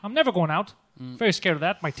black? I'm never going out. Very scared of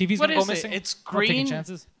that. My TV's going to go missing. It's I'm not taking green,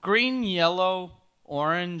 chances. green, yellow,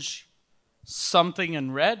 orange, something,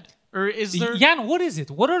 and red? Or is there... Jan, what is it?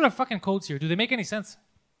 What are the fucking codes here? Do they make any sense?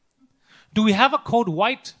 Do we have a code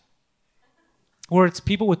white? Where it's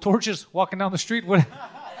people with torches walking down the street? What...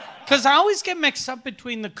 Because I always get mixed up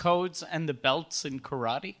between the codes and the belts in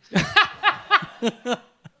karate.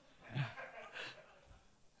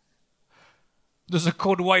 There's a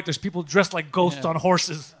code white. There's people dressed like ghosts on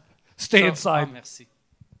horses. Stay inside. Oh, merci.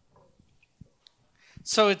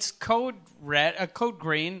 So it's code red. Code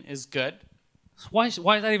green is good. Why is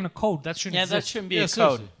that even a code? That shouldn't Yeah, exist. that shouldn't be a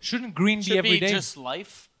code. Shouldn't green be Should every be day? just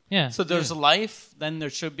life. Yeah. So there's life, then there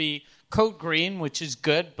should be code green, which is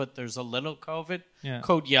good, but there's a little COVID. Yeah.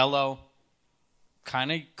 Code yellow,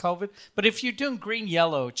 kind of COVID. But if you're doing green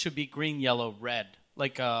yellow, it should be green yellow red,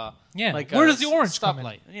 like a Like Where a does the orange come in?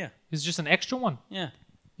 stoplight. Yeah, It's just an extra one. yeah.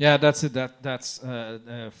 Yeah, that's it. That's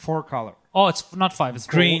 4 color: Oh, it's not 5. It's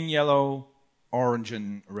 4. green, yellow, orange,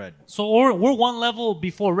 and red. So we're one level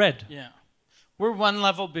before red. Yeah. We're one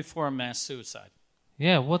level before mass suicide.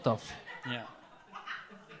 Yeah. What the? Yeah.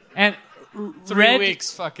 And 3 red.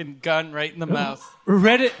 weeks, fucking gun right in the mouth.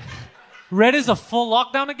 Red is a full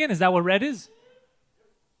lockdown again. Is that what red is?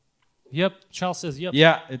 Yep. Charles says yep.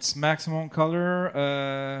 Yeah, it's maximum color,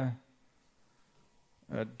 a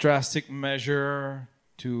drastic measure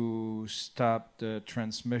to stop the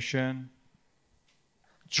transmission.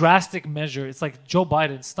 Drastic measure. It's like Joe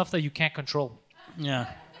Biden stuff that you can't control. Yeah.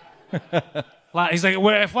 He's like,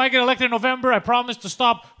 well, if I get elected in November, I promise to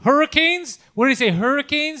stop hurricanes. What did he say?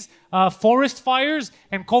 Hurricanes, forest fires,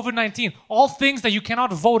 and COVID-19. All things that you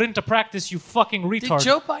cannot vote into practice, you fucking retard. Did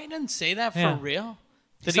Joe Biden say that for Yeah. real?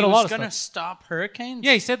 That said he a lot was of going to stuff. stop hurricanes?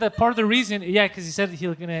 Yeah, he said that part of the reason, because he said he's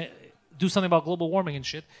going to do something about global warming and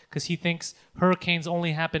shit because he thinks hurricanes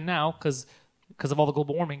only happen now because of all the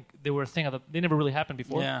global warming. They were a thing. They never really happened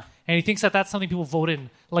before. Yeah. And he thinks that that's something people vote in.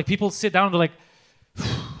 Like people sit down and they're like,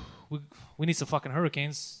 we need some fucking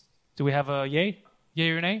hurricanes. Do we have a yay? Yay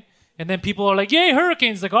or nay? And then people are like, yay,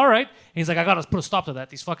 hurricanes. Like, all right. And he's like, I got to put a stop to that.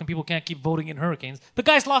 These fucking people can't keep voting in hurricanes. The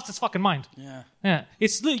guy's lost his fucking mind. Yeah. Yeah. You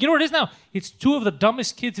know what it is now? It's two of the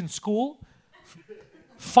dumbest kids in school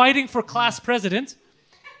fighting for class president.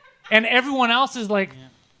 And everyone else is like,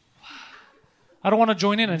 I don't want to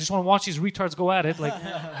join in. I just want to watch these retards go at it. Like,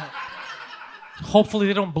 hopefully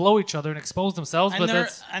they don't blow each other and expose themselves.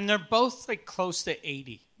 And they're both like close to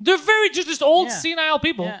 80. They're very just old, Yeah. senile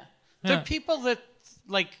people. Yeah. They're people that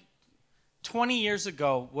like 20 years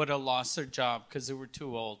ago would have lost their job because they were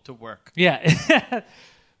too old to work. Yeah.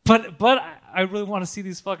 but I really want to see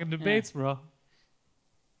these fucking debates, bro.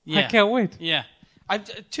 Yeah. I can't wait. Yeah.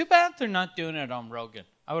 Too bad they're not doing it on Rogan.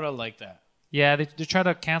 I would have liked that. Yeah, they try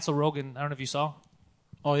to cancel Rogan. I don't know if you saw.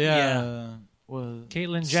 Oh yeah. Well,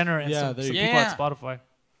 Caitlyn Jenner and some there you people go. at Spotify.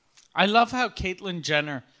 I love how Caitlyn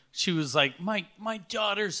Jenner, she was like, my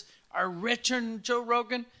daughters are richer than Joe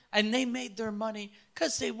Rogan, and they made their money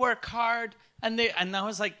because they work hard. And I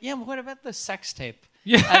was like, yeah, but what about the sex tape?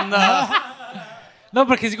 Yeah. And No,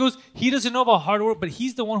 because he doesn't know about hard work, but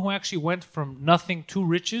he's the one who actually went from nothing to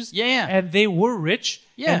riches. Yeah. And they were rich.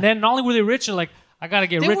 Yeah. And then not only were they rich, they're like, I got to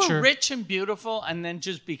get they richer. were rich and beautiful, and then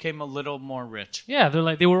just became a little more rich. Yeah, they're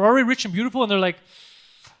like, they were already rich and beautiful, and they're like,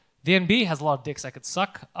 the NBA has a lot of dicks I could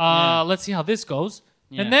suck. Let's see how this goes.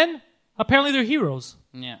 Yeah. And then, apparently they're heroes.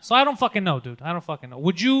 Yeah. So I don't fucking know, dude. I don't fucking know.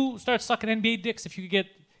 Would you start sucking NBA dicks if you could get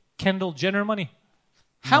Kendall Jenner money?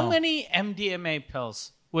 How many MDMA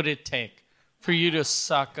pills would it take for you to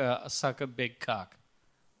suck a big cock?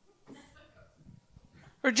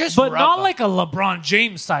 Or just But rub not a- like a LeBron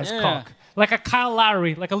James size Yeah. cock. Like a Kyle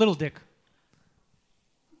Lowry, like a little dick.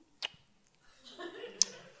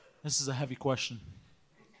 this is a heavy question.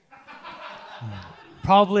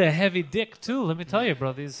 Probably a heavy dick too. Let me tell you,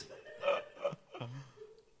 bro. These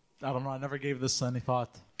I don't know. I never gave this any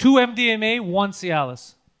thought. 2 MDMA, 1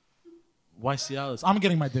 Cialis. Why Cialis? I'm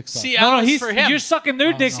getting my dick sucked. Cialis for him. You're sucking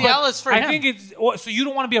their dicks. but Cialis for I him. think it's so you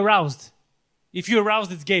don't want to be aroused. If you're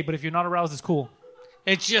aroused, it's gay. But if you're not aroused, it's cool.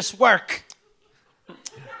 It's just work.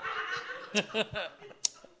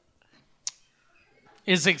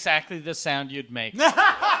 Is exactly the sound you'd make.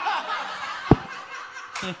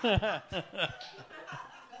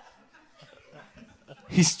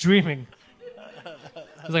 He's dreaming.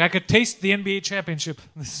 He's like, I could taste the NBA championship.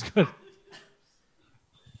 This is good.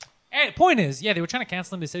 And point is, yeah, they were trying to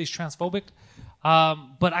cancel him. They said he's transphobic.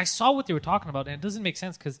 But I saw what they were talking about, and it doesn't make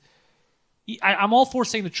sense because I'm all for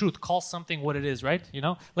saying the truth. Call something what it is, right? You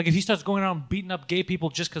know, like if he starts going around beating up gay people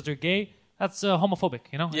just because they're gay, that's homophobic.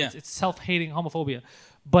 You know, Yeah. it's self-hating homophobia.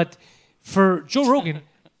 But for Joe Rogan,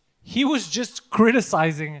 he was just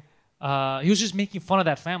criticizing. He was just making fun of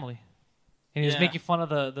that family, and he was Yeah. making fun of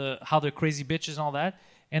the how they're crazy bitches and all that.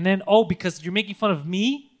 And then because you're making fun of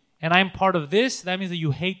me and I'm part of this, that means that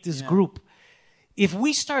you hate this group. If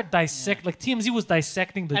we start like TMZ was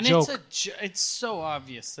dissecting the And joke. it's so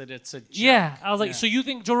obvious that it's a joke. Yeah, I was like, so you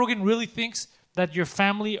think Joe Rogan really thinks that your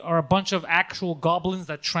family are a bunch of actual goblins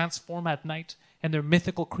that transform at night and they're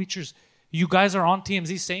mythical creatures? You guys are on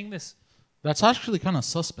TMZ saying this? That's actually kind of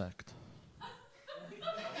suspect.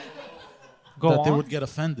 Go that on. they would get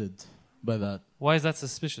offended by that. Why is that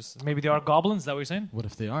suspicious? Maybe they are goblins. Is that what you're saying? What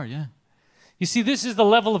if they are? Yeah. You see, this is the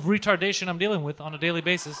level of retardation I'm dealing with on a daily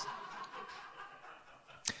basis.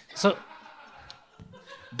 So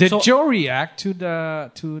Did Joe react to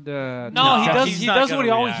the? no, he does. he's He not does gonna what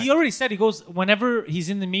he always. react. He already said. He goes whenever he's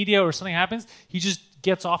in the media or something happens. He just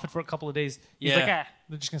gets off it for a couple of days. He's Yeah. like,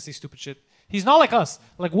 they're just gonna say stupid shit. He's not like us.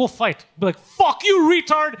 Like we'll fight. Be like, fuck you,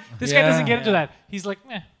 retard. This guy Yeah. doesn't get into that. He's like,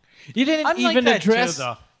 eh. You didn't I'm like even that address. too,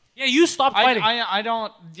 though. Yeah, you stopped fighting. I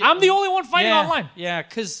don't. I'm the only one fighting yeah, online. Yeah,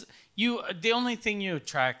 because the only thing you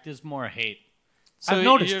attract is more hate. So I've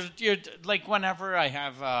noticed. You're like whenever I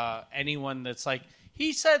have anyone that's like,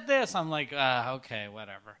 he said this, I'm like, okay,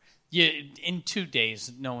 whatever. In 2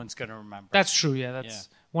 days, no one's gonna remember. That's true. Yeah, that's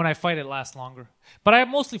when I fight. It lasts longer. But I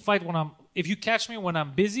mostly fight when I'm. If you catch me when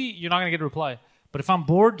I'm busy, you're not gonna get a reply. But if I'm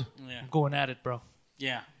bored, I'm going at it, bro.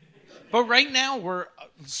 Yeah. But right now we're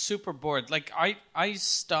super bored. Like I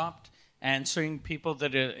stopped answering people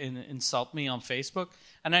that insult me on Facebook,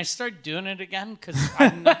 and I started doing it again because I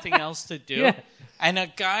have nothing else to do. Yeah. And a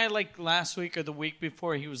guy like last week or the week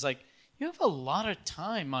before, he was like, "You have a lot of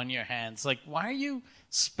time on your hands. Like, why are you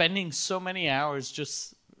spending so many hours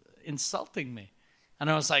just insulting me?"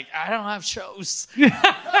 And I was like, "I don't have shows."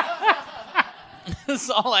 That's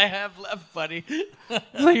all I have left, buddy.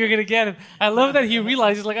 So you're gonna get it. I love that he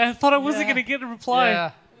realized. He's like, I thought I wasn't Yeah. gonna get a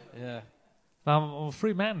reply. Yeah. I'm a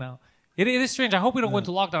free man now. It is strange. I hope we don't go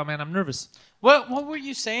into lockdown, man. I'm nervous. What were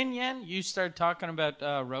you saying, Yan? You started talking about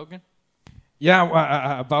Rogan?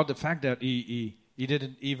 Yeah, about the fact that he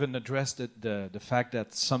didn't even address the fact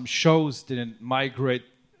that some shows didn't migrate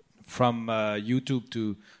from YouTube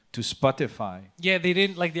to Spotify. Yeah, they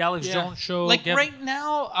didn't like the Alex Jones show. Like Gavin- right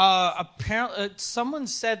now, apparently, someone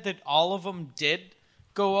said that all of them did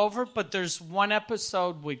go over, but there's one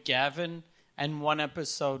episode with Gavin and one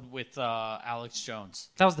episode with Alex Jones.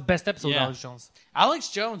 That was the best episode of Yeah. Alex Jones. Alex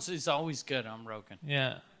Jones is always good on Rogan.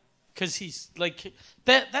 Yeah. Because he's like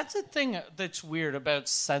that's the thing that's weird about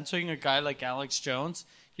censoring a guy like Alex Jones.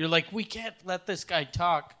 You're like, we can't let this guy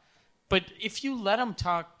talk. But if you let him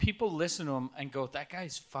talk, people listen to him and go, that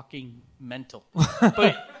guy's fucking mental.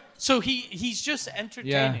 But so he's just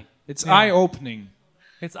entertaining. It's eye-opening.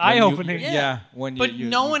 It's when you- eye-opening. Yeah, when But you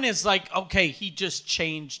no one is like, okay, he just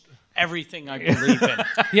changed everything I believe in.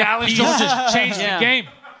 Yeah, Alex Jones just changed Yeah. the game.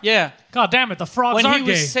 Yeah. God damn it, the frogs When are he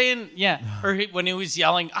gay. was saying, when he was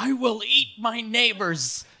yelling, I will eat my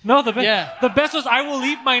neighbors. No, the best was I will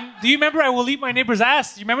eat my. Do you remember I will eat my neighbor's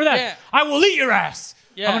ass? Do you remember that? Yeah. I will eat your ass.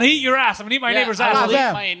 Yeah. I'm gonna eat your ass. I'm gonna eat my neighbor's I ass. will Yeah.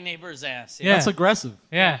 eat my neighbor's ass. Yeah. That's aggressive.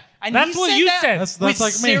 Yeah, And that's he what said you that said. That's with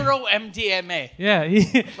like me. zero MDMA. Yeah,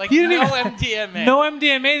 Like he didn't no even- MDMA. no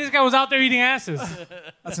MDMA. This guy was out there eating asses.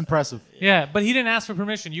 That's impressive. Yeah, but he didn't ask for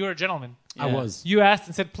permission. You were a gentleman. I was. You asked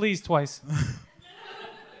and said please twice.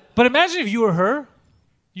 But imagine if you were her.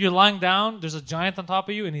 You're lying down. There's a giant on top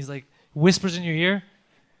of you, and he's like whispers in your ear,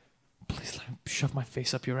 "Please let me shove my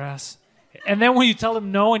face up your ass." And then when you tell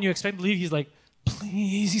him no and you expect to leave, he's like,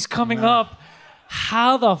 "Please, he's coming up."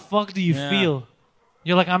 How the fuck do you feel?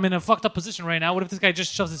 You're like, I'm in a fucked up position right now. What if this guy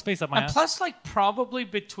just shoves his face up my And ass? plus, like, probably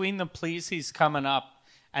between the please he's coming up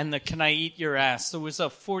and the can I eat your ass, there was a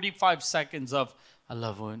 45 seconds of, I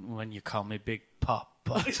love when you call me Big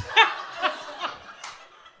Papa.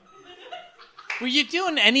 Were you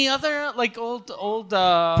doing any other, like, old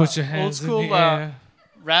Put your hands old school in the air.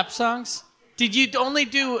 rap songs? Did you only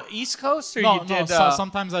do East Coast or No, you did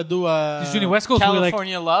sometimes I do. Did you do any West Coast? Were you like,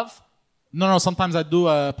 California Love? No. Sometimes I do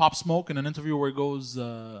Pop Smoke in an interview where it goes,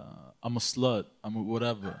 "I'm a slut. I'm a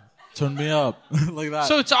whatever. Turn me up," like that.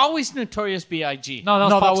 So it's always Notorious B.I.G. no, that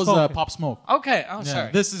was no, Pop that was Smoke. Pop Smoke. Okay, Yeah,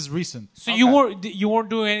 sorry. this is recent. So you weren't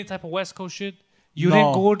doing any type of West Coast shit. You No.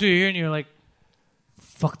 didn't go to here and you're like,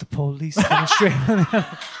 fuck the police. Coming straight.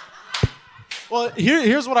 Well,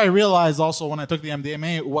 here's what I realized also when I took the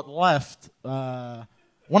MDMA. What left,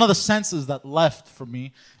 one of the senses that left for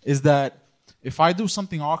me is that if I do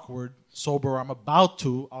something awkward, sober, I'm about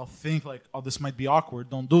to, I'll think like, oh, this might be awkward.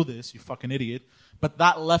 Don't do this, you fucking idiot. But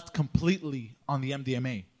that left completely on the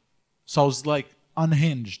MDMA. So I was like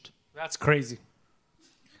unhinged. That's crazy.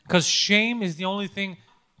 Because shame is the only thing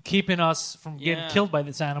keeping us from getting Yeah. killed by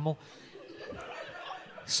this animal.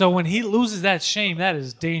 So when he loses that shame, that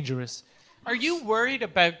is dangerous. Are you worried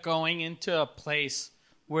about going into a place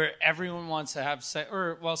where everyone wants to have sex,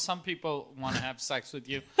 or well, some people want to have sex with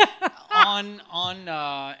you on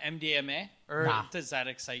MDMA, or does that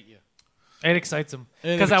excite you? It excites him.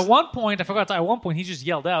 Because at one point, at one point he just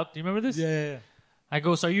yelled out. Do you remember this? Yeah. I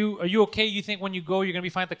go, so are you okay? You think when you go, you're going to be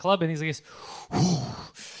fine at the club? And he's like,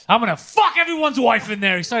 I'm going to fuck everyone's wife in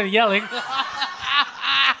there. He started yelling.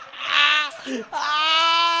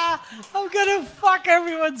 I'm gonna fuck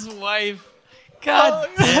everyone's wife. God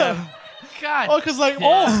damn. God. Oh, because like,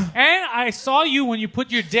 And I saw you when you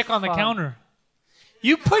put your dick on the counter.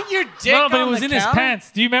 You put your dick No, but it on was the in his counter?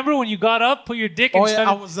 pants. Do you remember when you got up, put your dick and oh yeah,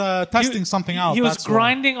 started... I was testing something out. He was that's why.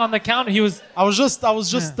 grinding on the counter. He was... I was just.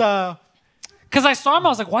 Because I saw him, I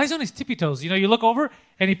was like, why is he on his tippy toes? You know, you look over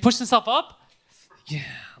and he pushed himself up. Yeah,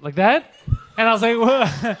 like that. And I was like,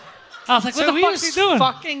 what? I was like, what So the he fuck was is he doing?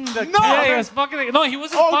 fucking the Yeah, counter? he was fucking. No, he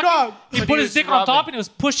wasn't Oh, fucking. God. He But put he his was dick on top rubbing. and he was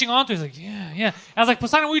pushing onto it. He's like, yeah. I was like,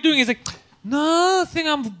 Poseidon, what are you doing? He's like, nothing.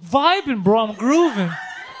 I'm vibing, bro. I'm grooving.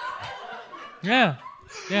 Yeah.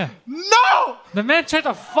 No. The man tried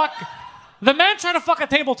to fuck a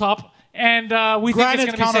tabletop, and we think Granite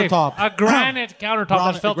it's gonna be safe. countertop. A granite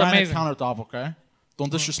countertop that felt granite amazing. countertop. Okay.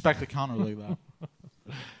 Don't disrespect the counter like that.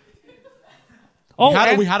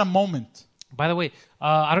 Oh, We had a moment. by the way,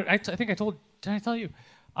 I think I told. Did I tell you?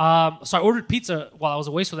 So I ordered pizza while I was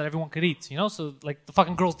away so that everyone could eat. You know, so like the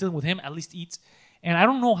fucking girl's dealing with him, at least eats. And I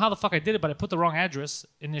don't know how the fuck I did it, but I put the wrong address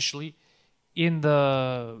initially in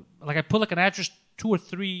the I put like an address 2 or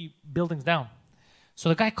 3 buildings down. So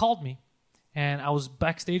the guy called me, and I was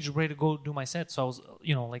backstage ready to go do my set. So I was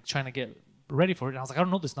trying to get ready for it. And I was like, I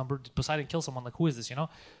don't know this number. Did Poseidon kill someone? Like, who is this? You know?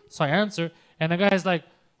 So I answer, and the guy's like,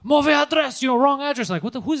 "Mauvais address, wrong address." I'm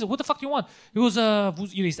like, who is it? What the fuck do you want? He goes,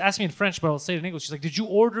 he's asking me in French, but I'll say it in English. He's like, "Did you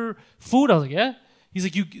order food?" I was like, "Yeah." He's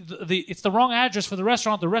like, it's the wrong address for the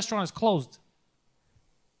restaurant. The restaurant is closed.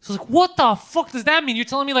 So I was like, what the fuck does that mean? You're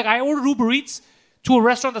telling me like I ordered Uber Eats to a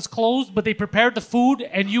restaurant that's closed, but they prepared the food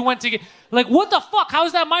and you went to get... Like, what the fuck? How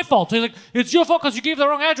is that my fault? So he's like, it's your fault because you gave the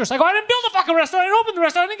wrong address. I go, I didn't build the fucking restaurant. I didn't open the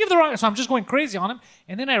restaurant. I didn't give the wrong... So I'm just going crazy on him.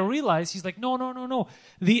 And then I realize he's like, no.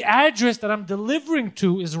 The address that I'm delivering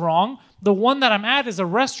to is wrong. The one that I'm at is a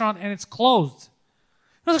restaurant and it's closed.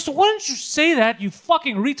 I was like, so why didn't you say that, you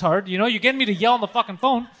fucking retard? You know, you're getting me to yell on the fucking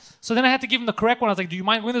phone. So then I had to give him the correct one. I was like, do you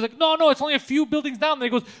mind going? He's like, no, it's only a few buildings down. And he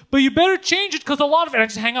goes, but you better change it because a lot of it. And I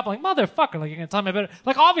just hang up. I'm like, motherfucker, like, you're going to tell me I better.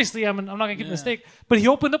 Like, obviously, I'm not going to give a mistake. But he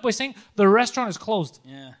opened up by saying the restaurant is closed.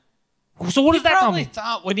 Yeah. So what does that tell Probably me?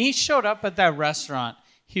 thought when he showed up at that restaurant,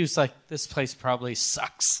 he was like, this place probably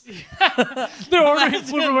sucks. They're ordering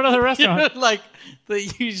food from another restaurant. Like,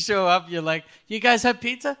 you show up, you're like, you guys have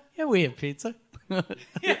pizza? Yeah, we have pizza.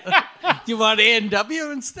 You want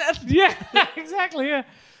A&W instead? Yeah, exactly, yeah.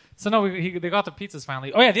 So no, they got the pizzas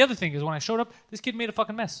finally. Oh yeah, the other thing is when I showed up, this kid made a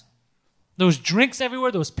fucking mess. There was drinks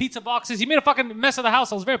everywhere. There was pizza boxes. He made a fucking mess of the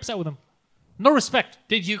house. I was very upset with him. No respect.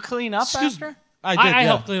 Did you clean up after? I did. I yeah.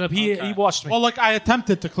 helped clean up. He watched me. Well, like I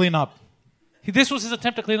attempted to clean up. This was his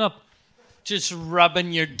attempt to clean up. Just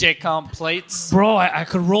rubbing your dick on plates? Bro, I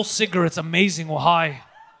could roll cigarettes amazing or high.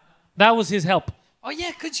 That was his help. Oh,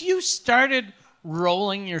 yeah, because you started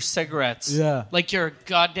rolling your cigarettes. Yeah. Like you're a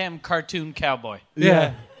goddamn cartoon cowboy.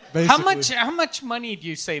 Yeah. Basically. How much money do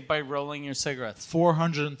you save by rolling your cigarettes?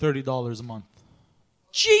 $430 a month.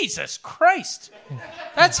 Jesus Christ.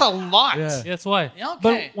 That's a lot. Yeah. Yeah, that's why. Okay.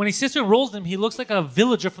 But when he sits there and rolls them, he looks like a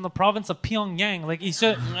villager from the province of Pyongyang. Like he's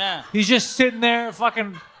just sitting there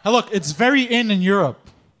fucking... Hey, look, it's very in Europe.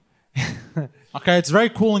 Okay, it's very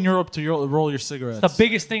cool in Europe to roll your cigarettes. The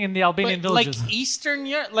biggest thing in the Albanian But, like villages. Eastern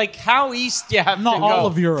Europe? Like how east do you have Not to go all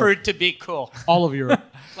of Europe. for it to be cool? All of Europe.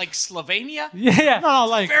 Like Slovenia? Yeah. No,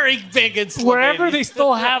 like Very big in Slovenia. Wherever they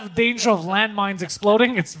still have danger of landmines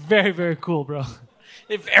exploding, it's very, very cool, bro.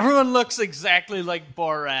 If everyone looks exactly like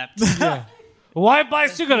Borat. Why buy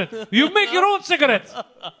cigarette? You make your own cigarette.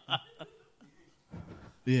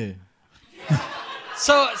 yeah.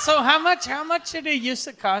 So how much did it used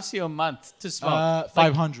to cost you a month to smoke?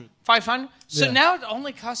 500. 500? So Yeah. now it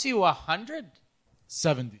only costs you 100?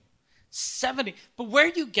 70. 70. But where are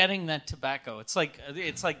you getting that tobacco? It's like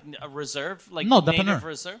a reserve, like No, native depanneur.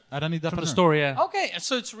 reserve. At any From the depanneur. store, yeah. Okay,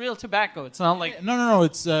 so it's real tobacco. It's not like No.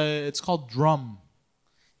 It's called Drum.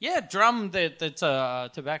 Drum. That's a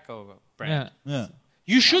tobacco brand. Yeah. Yeah.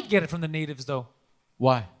 You should get it from the natives, though.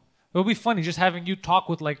 Why? It would be funny just having you talk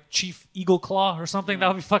with like Chief Eagle Claw or something. That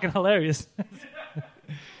would be fucking hilarious.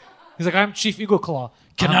 He's like, I'm Chief Eagle Claw.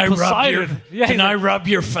 Can I'm I rub your? Poseidon. Yeah, Can he's I like, rub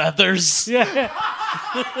your feathers? Yeah.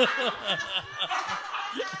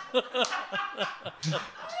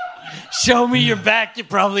 Show me your back. You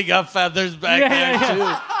probably got feathers back Yeah, there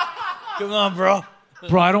too. Come on, bro.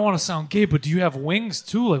 Bro, I don't want to sound gay, but do you have wings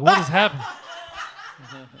too? Like, what has happened?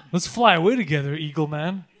 Let's fly away together, Eagle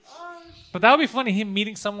Man. But that would be funny, him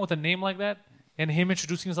meeting someone with a name like that and him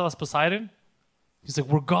introducing himself as Poseidon. He's like,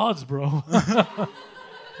 we're gods, bro.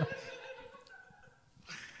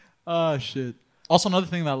 Oh, shit. Also, another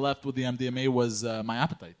thing that left with the MDMA was my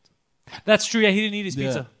appetite. That's true. Yeah, he didn't eat his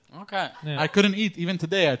pizza. Okay. Yeah. I couldn't eat. Even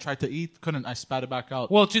today, I tried to eat. Couldn't. I spat it back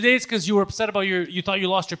out. Well, today it's because you were upset about you thought you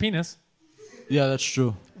lost your penis. Yeah, that's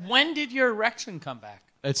true. When did your erection come back?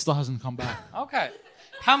 It still hasn't come back. Okay.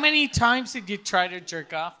 How many times did you try to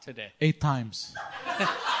jerk off today? 8 times.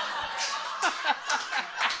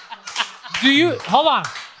 Hold on.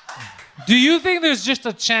 Do you think there's just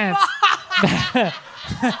a chance? 8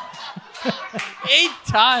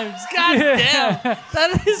 times. God damn.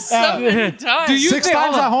 That is so many times. Do you 6 think-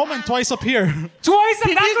 times hold on. at home and twice up here. Twice, and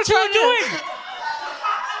Did that's you what you were try to- doing.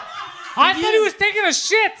 I thought he was taking a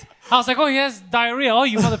shit. I was like, oh, he has diarrhea. Oh,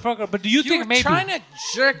 you motherfucker. But do you You think were maybe? trying to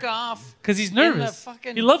jerk off Because he's in the nervous.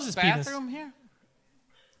 fucking He loves his penis. bathroom here?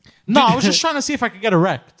 No, I was just trying to see if I could get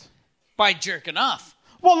erect. By jerking off.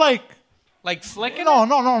 Well, like, Like flicking no.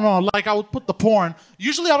 it? Like, I would put the porn.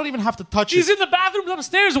 Usually, I don't even have to touch He's it. in the bathroom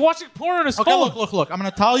upstairs watching porn on his Okay, phone. look. I'm going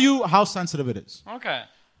to tell you how sensitive it is. Okay.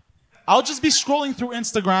 I'll just be scrolling through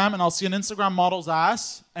Instagram, and I'll see an Instagram model's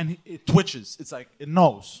ass, and it twitches. It's like, it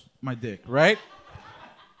knows my dick, right?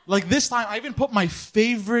 Like this time, I even put my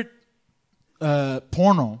favorite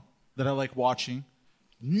porno that I like watching.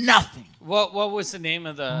 Nothing. What was the name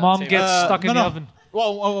of the Mom favorite- gets stuck in no, the no. oven.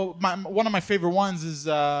 Well, one of my favorite ones is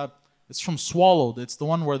It's from Swallowed. It's the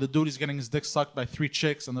one where the dude is getting his dick sucked by 3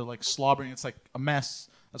 chicks and they're like slobbering. It's like a mess.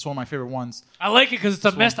 That's one of my favorite ones. I like it because it's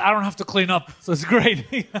a mess that I don't have to clean up, so it's great.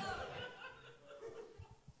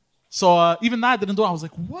 So even that didn't do it. I was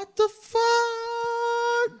like, what the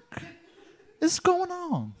fuck is going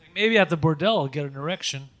on? Maybe at the bordel I'll get an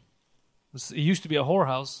erection. It used to be a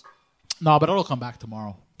whorehouse. No, but it'll come back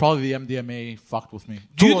tomorrow. Probably the MDMA fucked with me.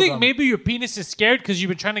 Do you Two of think them. maybe your penis is scared because you've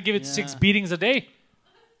been trying to give it 6 beatings a day?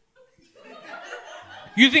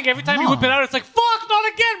 You think every time you No. whip it out, it's like, fuck,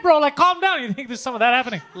 not again, bro. Like, calm down. You think there's some of that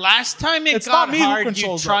happening? Last time it It's got not me who hard, you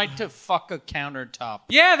controls tried to fuck a countertop.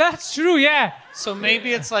 Yeah, that's true, yeah. So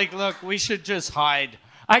maybe it's like, look, we should just hide.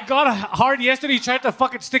 I got hard yesterday. He tried to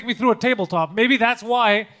fucking stick me through a tabletop. Maybe that's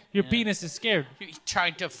why your penis is scared. You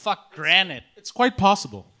tried to fuck granite. It's quite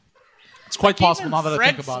possible. It's quite possible Even now that Fred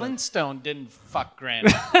I think about it. Flintstone didn't fuck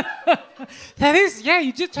granite. That is, yeah,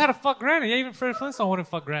 you did try to fuck Granite. Yeah, even Fred Flintstone wouldn't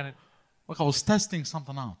fuck Granite. Look, I was testing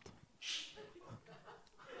something out.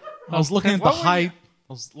 I was looking at the What were height.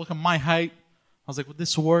 I was looking at my height. I was like, would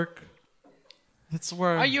this work? It's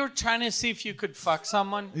where. Are you trying to see if you could fuck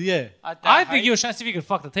someone? Yeah. At that I think height? he was trying to see if he could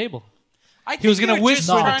fuck the table. I He was think going to you're just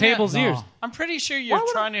whisper in the trying to- table's ears. I'm pretty sure you're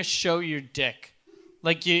trying to show your dick.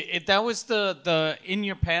 Like that was the in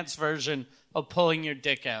your pants version of pulling your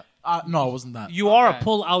dick out. No, it wasn't that. You are Okay. a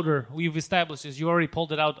pull-outer. We've established this. You already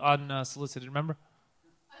pulled it out unsolicited, remember?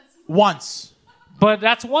 Once. But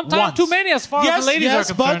that's one time Once. too many as far as the ladies are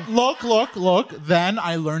concerned. but look. Then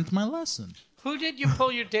I learned my lesson. Who did you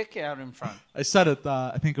pull your dick out in front? I said it.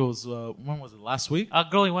 I think it was when was it? Last week. A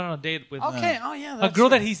girl he went on a date with. Okay. Oh yeah. A That's girl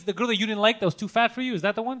right. the girl that you didn't like that was too fat for you. Is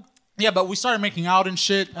that the one? Yeah, but we started making out and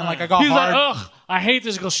shit, and like I got He was hard. like, ugh, I hate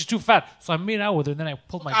this girl. She's too fat. So I made out with her, and then I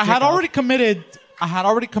pulled my. I dick had out. already committed.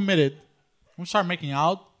 We started making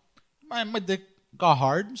out. My dick got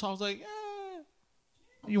hard, so I was like,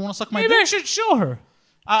 "You want to suck my Maybe I dick?" should show her.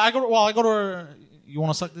 I go to her. You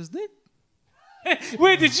want to suck this dick?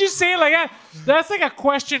 Wait, did you say it like that? That's like a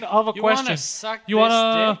question of a You question. wanna suck You this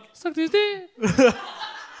wanna dick? suck this dick?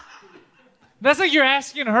 That's like you're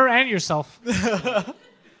asking her and yourself.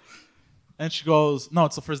 And she goes, "No,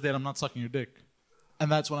 it's the first date. I'm not sucking your dick."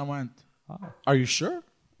 And that's when I went, "Are you sure?"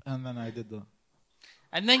 And then I did the.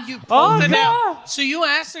 And then you pulled Oh, it no. out. So you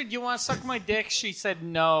asked her, "Do you want to suck my dick?" She said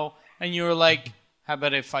no, and you were like, "How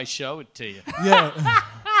about if I show it to you?" Yeah.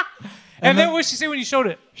 And then then- what did she say when you showed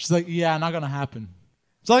it? She's like, "Yeah, not gonna happen."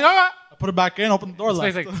 So like, all right. I put it back in, open the door, So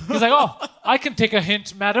left. he's like, oh, I can take a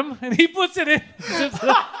hint, madam. And he puts it in.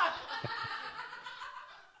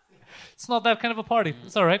 It's not that kind of a party.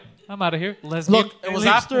 It's all right. I'm out of here. Lesbian. Look, it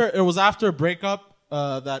was after a breakup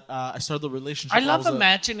that I started the relationship. I love was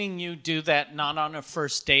imagining you do that not on a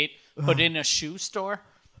first date, but in a shoe store.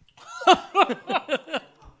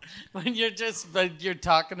 When you're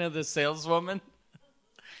talking to the saleswoman.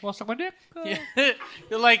 Well, suck my dick.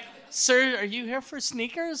 You're like, "Sir, are you here for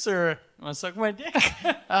sneakers or want to suck my dick?"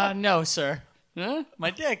 No, sir. Huh? My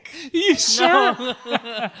dick. You sure?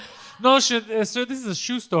 No, shit, sir, this is a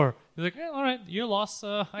shoe store. He's like, all right, you're lost.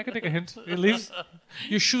 I can take a hint. He leaves.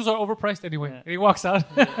 Your shoes are overpriced anyway. And he walks out.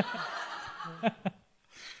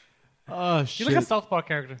 Oh shit. You're like a South Park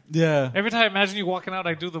character. Yeah. Every time I imagine you walking out,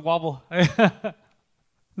 I do the wobble.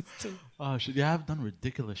 Oh shit. Yeah, I've done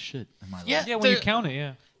ridiculous shit in my life. Yeah, when you count it,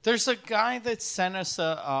 yeah. There's a guy that sent us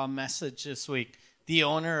a message this week, the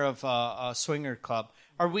owner of a swinger club.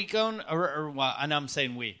 Are we going, or well, and I'm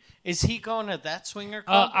saying we. Is he going to that swinger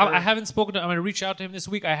club? I haven't spoken to him. I'm going to reach out to him this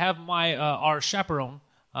week. I have my our chaperone.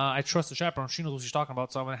 I trust the chaperone. She knows what she's talking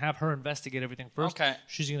about, so I'm going to have her investigate everything first. Okay.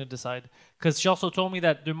 She's going to decide. Because she also told me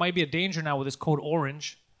that there might be a danger now with this code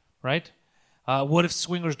orange, right? What if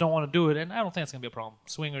swingers don't want to do it? And I don't think that's going to be a problem.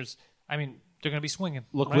 Swingers, I mean, they're going to be swinging.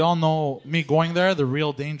 Look, right? we all know me going there. The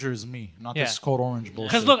real danger is me, not Yeah. this code orange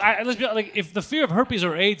bullshit. Because look, let's be like, if the fear of herpes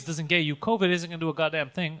or AIDS doesn't get you, COVID isn't going to do a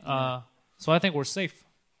goddamn thing. So I think we're safe.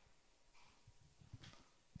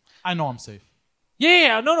 I know I'm safe.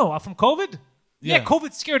 Yeah, no, from COVID. Yeah, Yeah.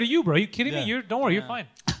 COVID's scared of you, bro. Are you kidding Yeah. me? Don't worry, you're fine.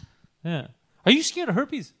 Yeah. Are you scared of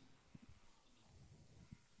herpes?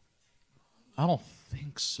 I don't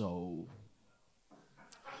think so.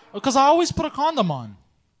 Because I always put a condom on.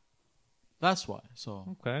 That's why.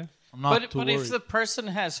 So Okay. I'm not But too if worried. the person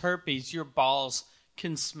has herpes, your balls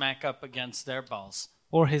can smack up against their balls.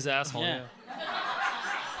 Or his asshole. Yeah.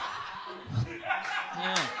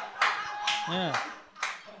 Yeah. Yeah.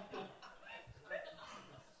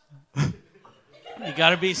 You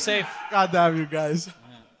gotta be safe. God damn you guys.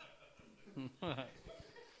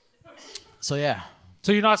 So yeah,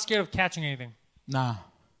 So you're not scared of catching anything? nah.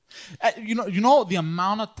 You know the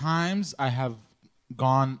amount of times I have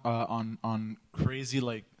gone on crazy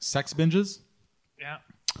like sex binges, Yeah.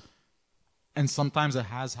 and sometimes it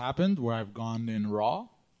has happened where I've gone in raw,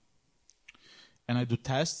 and I do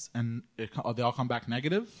tests, and they all come back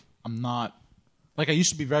negative. I'm not like I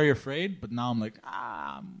used to be very afraid, but now I'm like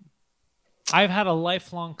I've had a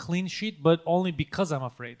lifelong clean sheet, but only because I'm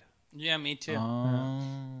afraid. Yeah, me too. Oh.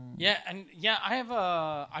 Yeah, and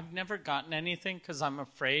I've never gotten anything because I'm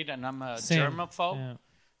afraid and I'm a Same. germaphobe. Yeah.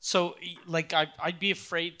 So like I'd be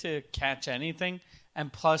afraid to catch anything,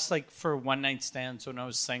 and plus like for one night stands when I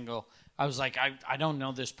was single, I was like I don't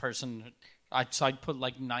know this person. So I'd put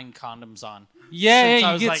like 9 condoms on. Yeah, Since yeah, I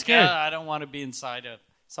you was get like, scared. I don't want to be inside of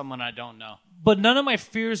someone I don't know. But none of my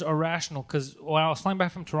fears are rational because when I was flying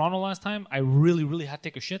back from Toronto last time, I really, really had to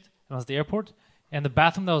take a shit. And I was at the airport, and the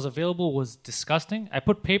bathroom that was available was disgusting. I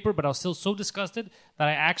put paper, but I was still so disgusted that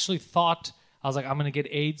I actually thought, I was like, I'm going to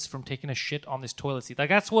get AIDS from taking a shit on this toilet seat. Like,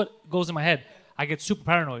 that's what goes in my head. I get super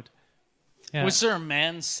paranoid. Yeah. Was there a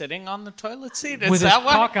man sitting on the toilet seat? Is With his that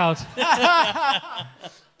why? cock out.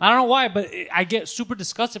 I don't know why, but I get super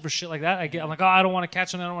disgusted for shit like that. I'm like, oh, I don't want to catch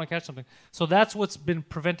something. I don't want to catch something. So that's what's been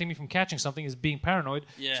preventing me from catching something is being paranoid.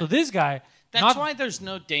 Yeah. So this guy, That's why there's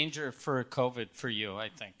no danger for COVID for you, I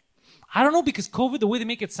think. I don't know, because COVID, the way they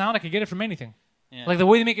make it sound, I could get it from anything. Yeah. Like the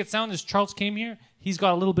way they make it sound is Charles came here, he's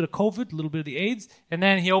got a little bit of COVID, a little bit of the AIDS, and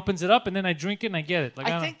then he opens it up, and then I drink it and I get it. Like I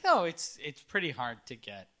don't think though it's pretty hard to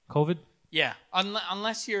get. know. COVID. Yeah,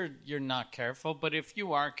 unless you're not careful. But if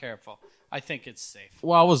you are careful, I think it's safe.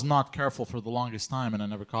 Well, I was not careful for the longest time, and I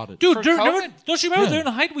never caught it. Dude, For don't you remember Yeah. during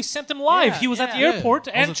the height we sent him live? Yeah, He was at the yeah. airport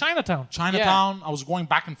Yeah. and Was it- Chinatown. Chinatown. I was going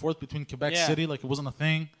back and forth between Quebec Yeah. City, like it wasn't a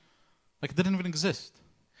thing, like it didn't even exist.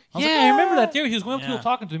 I was Yeah, like, I remember "Ah." that year. He was going up to Yeah. people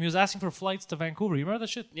talking to him. He was asking for flights to Vancouver. You remember that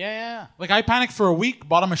shit? Yeah. Like I panicked for a week,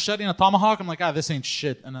 bought a machete and a tomahawk. I'm like, this ain't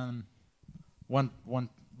shit, and then went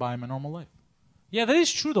by my normal life. Yeah, that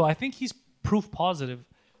is true, though. I think he's proof positive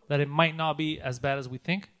that it might not be as bad as we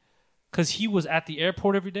think. Because he was at the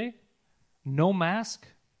airport every day, no mask,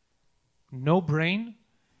 no brain,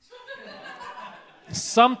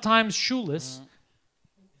 sometimes shoeless,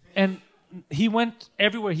 and he went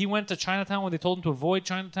everywhere. He went to Chinatown when they told him to avoid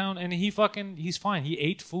Chinatown, and he's fine. He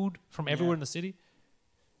ate food from everywhere in the city.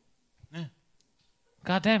 Yeah.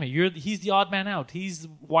 God damn it! He's the odd man out. He's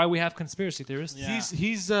why we have conspiracy theorists. Yeah.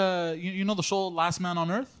 He's you know the show Last Man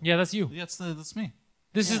on Earth? Yeah, that's you. Yeah, that's me.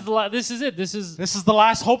 This is this is it. This is This is the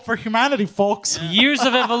last hope for humanity, folks. years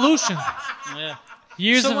of evolution. Yeah.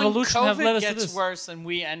 Years So of when evolution have led COVID us to gets this. worse and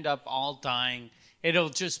we end up all dying, it'll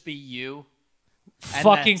just be you. And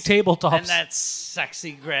Fucking that's- tabletops. And that's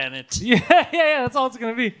sexy granite. Yeah, that's all it's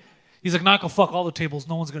gonna be. He's like, not gonna fuck all the tables.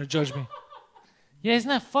 No one's gonna judge me. Yeah, isn't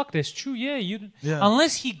that fucked? That's true. Yeah, Yeah.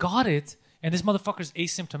 Unless he got it and this motherfucker's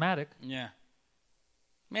asymptomatic, Yeah.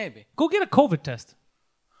 Maybe. go get a COVID test.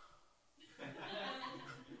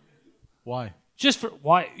 Why? Just for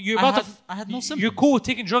why you're I about had- I had no You're symptoms. cool with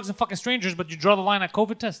taking drugs and fucking strangers, but you draw the line at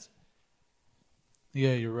COVID test.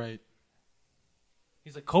 Yeah, you're right.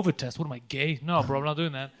 He's like, COVID test? What am I, gay? No, bro, I'm not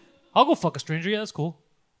doing that. I'll go fuck a stranger. Yeah, that's cool.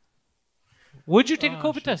 Would you take a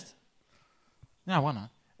COVID test? Yeah, why not?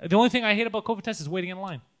 The only thing I hate about COVID tests is waiting in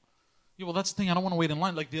line. Yeah, well, that's the thing. I don't want to wait in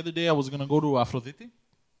line. Like the other day, I was gonna go to Aphrodite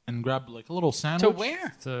and grab like a little sandwich. To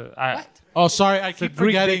where? What? Oh, sorry, I keep a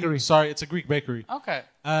Greek forgetting. bakery. Sorry, it's a Greek bakery. Okay.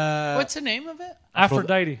 What's What's the name of it?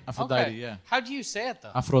 Aphrodite. Aphrodite? Okay. Yeah, How do you say it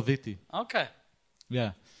though? Aphrodite. Okay.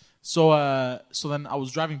 Yeah. So then I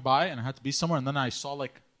was driving by and I had to be somewhere, and then I saw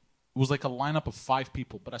like it was like a lineup of 5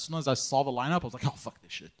 people. But as soon as I saw the lineup, I was like, oh fuck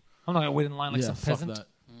this shit. I'm not gonna wait in line like yeah, some fuck peasant. that.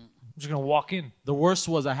 I'm just gonna walk in. The worst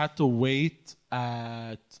was I had to wait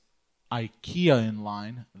at IKEA in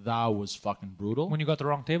line. That was fucking brutal. When you got the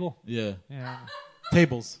wrong table. Yeah. Yeah.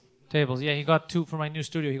 Tables. Tables. Yeah, he got 2 for my new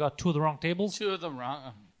studio. He got 2 of the wrong tables. Two of them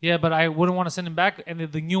wrong. Yeah, but I wouldn't want to send him back, and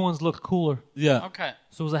the new ones looked cooler. Yeah. Okay.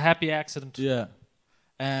 So it was a happy accident. Yeah.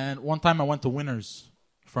 And one time I went to Winners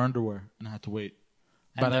for underwear and I had to wait.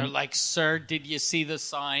 And they're I'm- like, "Sir, did you see the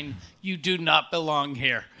sign? You do not belong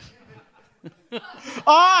here."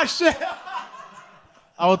 ah shit.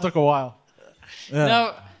 Oh, it took a while. Yeah.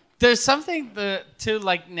 No, there's something to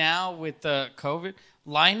like now with the COVID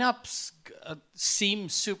lineups seem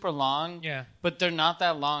super long. Yeah. but they're not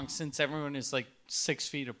that long since everyone is like 6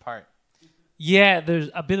 feet apart. Yeah, there's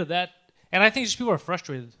a bit of that, and I think just people are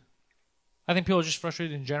frustrated. I think people are just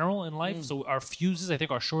frustrated in general in life. So our fuses, I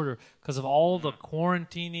think, are shorter because of all the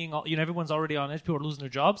quarantining. Everyone's already on edge. People are losing their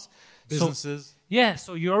jobs. Businesses. So, yeah,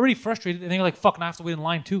 so you're already frustrated, and then you're like, "Fuck, now I have to wait in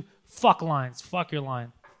line too." Fuck lines. Fuck your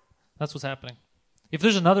line. That's what's happening. If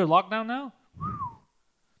there's another lockdown now,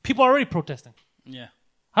 people are already protesting. Yeah,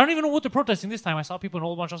 I don't even know what they're protesting this time. I saw people in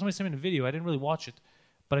Old Montreal. Somebody sent me a video. I didn't really watch it,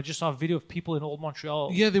 but I just saw a video of people in Old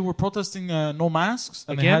Montreal. Yeah, they were protesting no masks,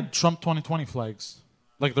 and they Again? had Trump 2020 flags,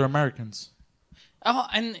 like they're Americans. Oh,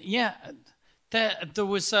 and yeah, there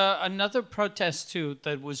was another protest too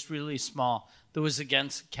that was really small. That was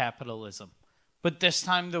against capitalism. But this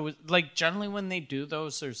time there was like generally when they do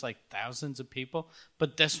those, there's like thousands of people.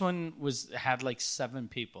 But this one had like 7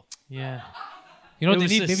 people. Yeah. You know, It they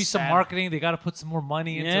was need just maybe some sad. marketing. They got to put some more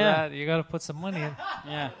money into Yeah. that. You got to put some money in.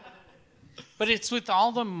 Yeah. But it's with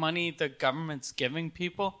all the money the government's giving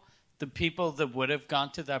people, the people that would have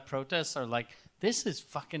gone to that protest are like, this is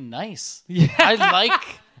fucking nice. Yeah.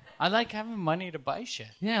 I like having money to buy shit.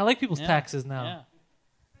 Yeah, I like people's Yeah. taxes now. Yeah.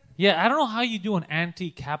 Yeah, I don't know how you do an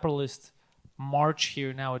anti-capitalist march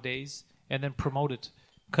here nowadays and then promote it.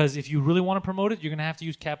 Because if you really want to promote it, you're going to have to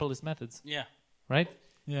use capitalist methods, Yeah. right?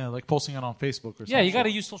 Yeah, like posting it on Facebook or something. Yeah, you got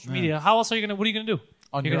to use social media. How else are you going to, what are you going to do?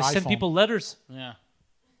 On You're your going to send iPhone. people letters. Yeah.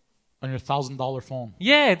 on your $1,000 phone.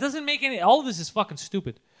 Yeah, it doesn't make any, all of this is fucking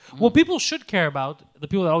stupid. What people should care about, the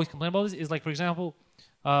people that always complain about this, is like, for example,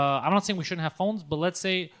 I'm not saying we shouldn't have phones, but let's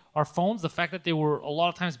say our phones, the fact that they were a lot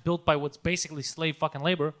of times built by what's basically slave fucking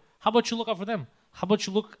labor, how about you look out for them? How about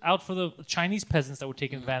you look out for the Chinese peasants that were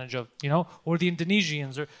taken advantage of, you know, or the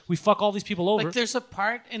Indonesians, or we fuck all these people over. Like there's a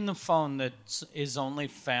part in the phone that is only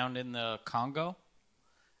found in the Congo.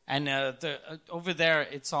 And over there,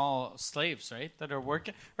 it's all slaves, right, that are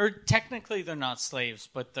working. Or technically, they're not slaves,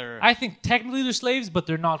 but they're... I think technically they're slaves, but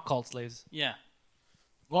they're not called slaves. yeah.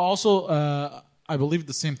 Well, also, I believe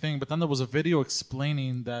the same thing, but then there was a video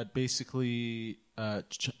explaining that basically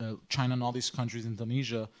China and all these countries,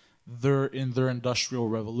 Indonesia, they're in their industrial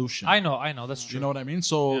revolution. I know, that's true. You know what I mean?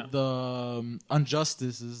 So Yeah. the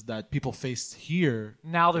injustices that people faced here,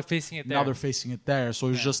 Now they're facing it there. now they're facing it there. So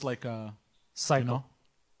it's just like a, Cycle. you know,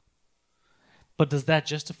 But does that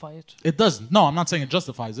justify it? it doesn't. No, I'm not saying it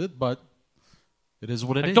justifies it, but it is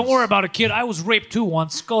what it is. Like, don't worry about it, kid. I was raped too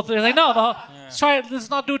once. Go through. Like, no, let's try it. Let's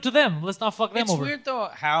not do it to them. Let's not fuck them It's over. weird, though,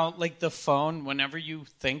 how, like, the phone, whenever you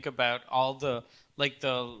think about all the... Like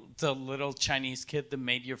the little Chinese kid that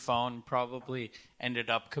made your phone probably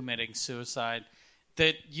ended up committing suicide.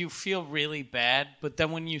 That you feel really bad, but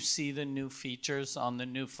then when you see the new features on the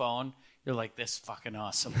new phone, you're like, "This is fucking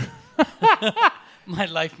awesome." My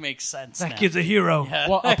life makes sense. That now. kid's a hero. Yeah,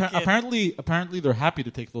 Well, that kid- apparently they're happy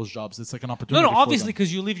to take those jobs. It's like an No, opportunity. no, obviously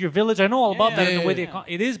because you leave your village. I know all about that Yeah, and the way yeah,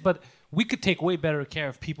 it is, but we could take way better care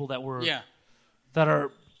of people that were yeah. that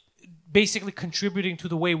are basically contributing to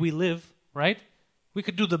the way we live, right? We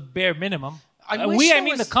could do the bare minimum. I wish I there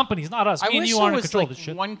mean was- the companies, not us. I Me and wish you there aren't in was control like of this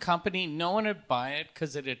shit. one company, no one would buy it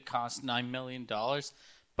because it had cost $9 million.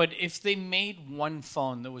 But if they made one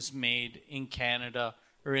phone that was made in Canada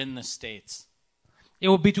or in the States, It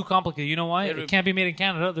would be too complicated. You know why? It It would- can't be made in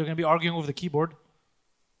Canada. They're going to be arguing over the keyboard.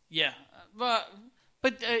 yeah, but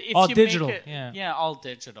if All you digital, make it, yeah. all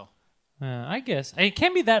digital. I guess. It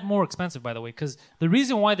can't be that more expensive, by the way, because the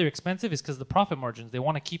reason why they're expensive is because the profit margins. They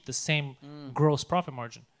want to keep the same gross profit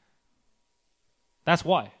margin. That's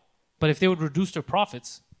why. But if they would reduce their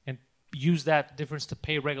profits and use that difference to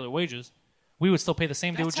pay regular wages, we would still pay the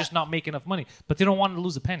same. They would That's just not make enough money. But they don't want to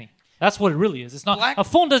lose a penny. That's what it really is. It's not Black- a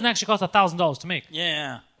phone doesn't actually cost $1,000 to make.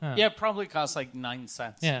 Yeah, Yeah. it probably costs like 9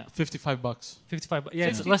 cents. Yeah, $55. 55. Yeah,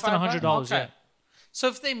 it's less than $100. Okay. Yeah, So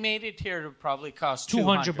if they made it here, it would probably cost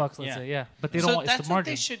 $200 bucks. Let's say. Yeah, but they don't. So want, it's that's the what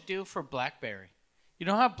margin. they should do for BlackBerry. You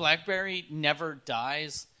know how BlackBerry never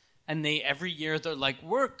dies, and they every year they're like,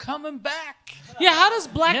 "We're coming back." Yeah, how does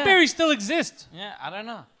BlackBerry still exist? Yeah, I don't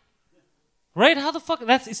know. Right? How the fuck?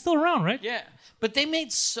 It's still around, right? Yeah, but they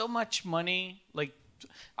made so much money. Like,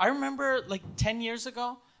 I remember, like 10 years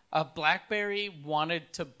ago, BlackBerry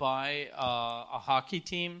wanted to buy a hockey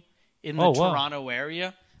team in the Oh, wow. Toronto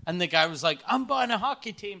area, and the guy was like, "I'm buying a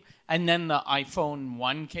hockey team," and then the iPhone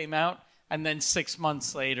 1 came out, and then 6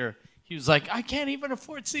 months later, he was like, "I can't even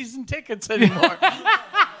afford season tickets anymore."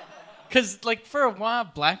 Because, like, for a while,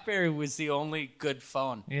 BlackBerry was the only good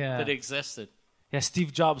phone Yeah. that existed. Yeah,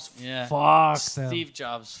 Steve Jobs Yeah. fucked them. Steve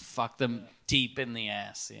Jobs fucked them deep in the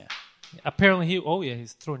ass, yeah. Apparently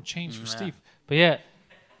he's throwing change for Steve. But yeah,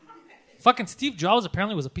 fucking Steve Jobs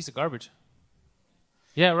apparently was a piece of garbage.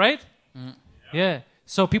 Yeah, right? Yeah.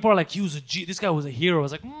 So people are like, he was a G. This guy was a hero. I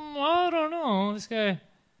was like, I don't know. This guy,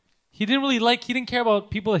 he didn't care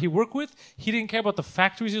about people that he worked with. He didn't care about the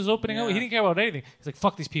factories he was opening up. Yeah. He didn't care about anything. He's like,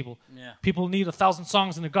 fuck these people. Yeah. People need 1,000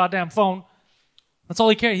 songs in their goddamn phone. That's all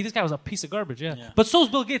he cared. This guy was a piece of garbage, yeah. But so's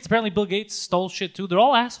Bill Gates. Apparently Bill Gates stole shit too. They're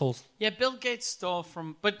all assholes. Yeah, Bill Gates stole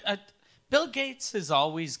from... But Bill Gates has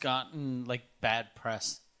always gotten, like, bad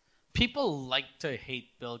press. People like to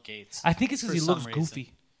hate Bill Gates. I think it's because for he looks some reason.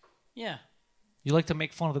 goofy. Yeah. You like to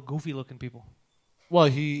make fun of the goofy-looking people. Well,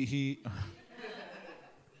 he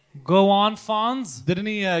Go on, Fonz. didn't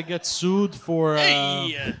he get sued for?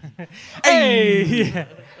 Hey. Hey,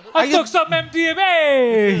 I took some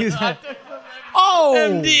MDMA. Oh,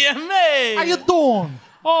 MDMA. how you doing?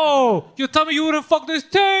 Oh, you tell me you wouldn't fuck this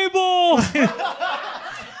table.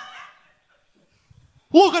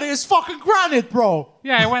 Look at it, it's fucking granite, bro.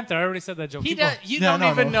 Yeah, I went there. I already said that joke. He Keep does, going. you Yeah, don't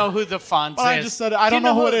no, even no. know who the Fonz But I is. just said it. I Do don't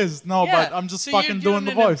know who it is. No, Yeah. but I'm just So fucking you're doing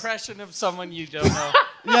the an voice. impression of someone you don't know.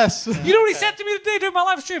 Yes. You know what he said to me today during my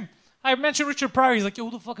live stream? I mentioned Richard Pryor. He's like, yo,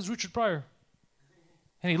 who the fuck is Richard Pryor?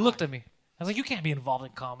 And he looked at me. I was like, you can't be involved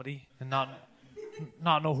in comedy and not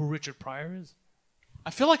know who Richard Pryor is. I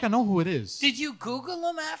feel like I know who it is. Did you Google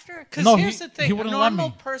him after? Because No, here's he- the thing: he a wouldn't let normal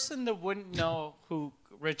me. person that wouldn't know who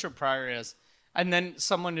Richard Pryor is, and then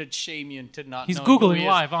someone would shame you into not. He's knowing who Googling he is.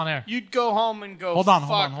 live on air. You'd go home and go, Hold on, "Fuck,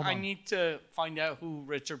 hold on, hold I on. need to find out who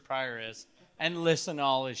Richard Pryor is and listen to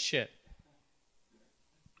all his shit."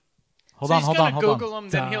 Hold So on, he's hold gonna on, hold on. Google him,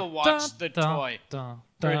 then he'll watch the toy, or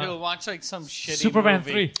he'll watch like some shitty Superman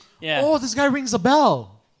movie. 3. Yeah. Oh, this guy rings a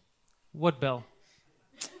bell. What bell?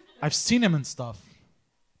 I've seen him and stuff.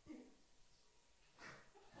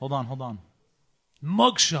 Hold on.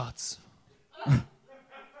 Mugshots.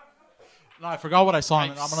 No, I forgot what I saw.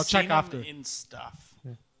 I've I'm gonna check seen him after. in stuff.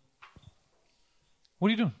 What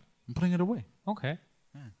are you doing? I'm putting it away. Okay.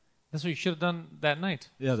 That's what you should have done that night.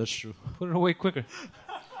 Yeah, that's true. Put it away quicker.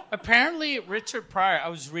 Apparently, Richard Pryor, I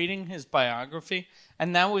was reading his biography,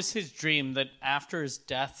 and that was his dream, that after his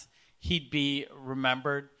death, he'd be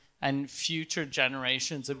remembered, and future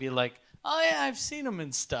generations would be like, oh yeah, I've seen him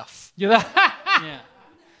and stuff. Yeah, Yeah.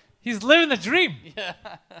 he's living the dream. Yeah.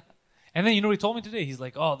 And then you know what he told me today? He's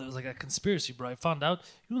like, oh, there was like a conspiracy, bro. I found out.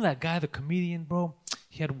 You know that guy, the comedian, bro?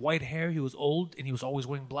 He had white hair. He was old, and he was always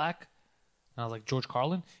wearing black. And I was like, George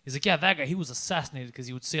Carlin? He's like, yeah, that guy. He was assassinated because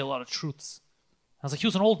he would say a lot of truths. I was like, he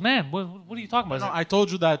was an old man. What are you talking about? No, I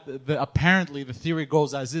told you that apparently the theory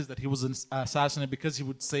goes as is that he was assassinated because he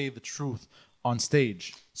would say the truth on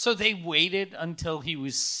stage. So they waited until he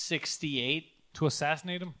was 68, To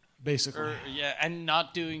assassinate him? Basically. and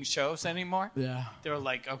not doing shows anymore? Yeah. They were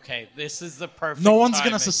like, okay, this is the perfect No one's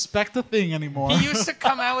timing. gonna suspect a thing anymore. He used to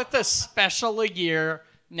come out with a special a year.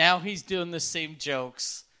 Now he's doing the same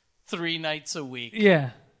jokes 3 nights a week.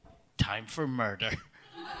 Yeah. Time for murder.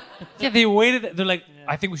 Yeah, they waited. They're like,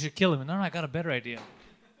 I think we should kill him. And no, I got a better idea.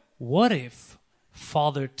 What if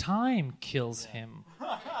Father Time kills him?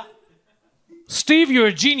 Steve, you're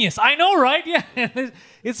a genius. I know, right? Yeah.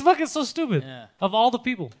 It's fucking so stupid. Yeah. Of all the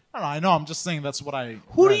people. I know. I'm just saying that's what I.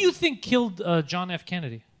 Who do read. you think killed John F.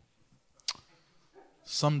 Kennedy?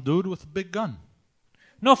 Some dude with a big gun.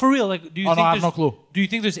 No, for real. Like, do you Oh, no, think I have there's- no clue. Do you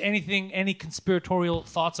think there's any conspiratorial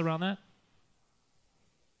thoughts around that?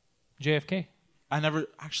 JFK. I never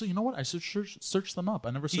actually. You know what? I searched them up.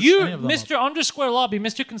 I never searched any You, of them Mr. Underscore Lobby,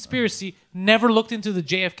 Mr. Conspiracy, never looked into the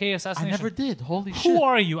JFK up. I assassination. never did. Holy shit. Who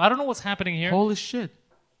are you? I don't know what's happening here. Holy shit.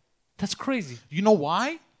 That's crazy. You know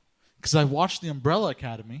why? Because I watched the Umbrella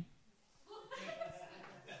Academy.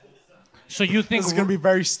 So you think This is gonna be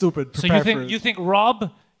very stupid. So Prepare you for think it. you think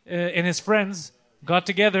Rob and his friends got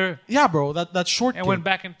together Yeah, bro. That short. and kid. went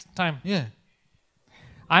back in time? Yeah.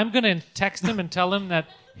 I'm gonna text him and tell him that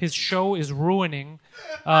his show is ruining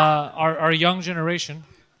our young generation.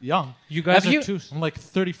 Young. You guys Have are you- too. I'm like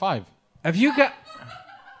 35. Have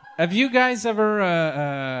you guys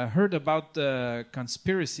ever heard about the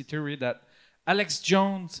conspiracy theory that Alex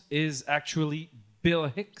Jones is actually Bill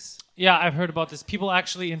Hicks? Yeah, I've heard about this. People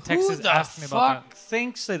actually in Texas Who the asked me about fuck that.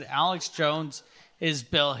 thinks that Alex Jones is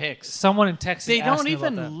Bill Hicks? Someone in Texas. They asked don't me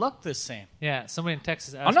even about that. look the same. Yeah, somebody in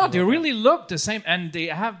Texas. Oh Asked no, me they about really look the same, and they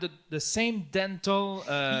have the same dental.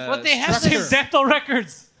 But they have that. Same structure. dental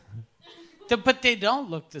records. But they don't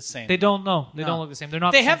look the same. They don't know. They No. don't look the same. They're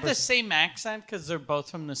not. They the same have the person. same accent because they're both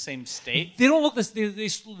from the same state. They don't look this.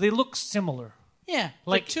 They look similar. Yeah,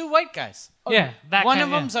 Like- like 2 white guys. Yeah, that One kind, of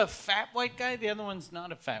yeah. them's a fat white guy. The other one's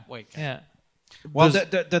not a fat white guy. Yeah. Well,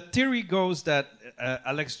 the theory goes that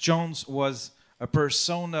Alex Jones was a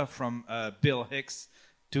persona from Bill Hicks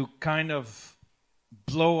to kind of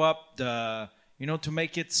blow up to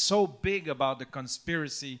make it so big about the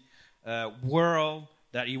conspiracy world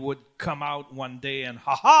that he would come out one day and,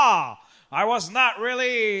 I was not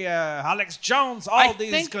really Alex Jones. All I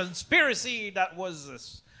these think- conspiracy that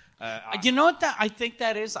was You know what I think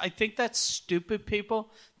that is? I think that's stupid people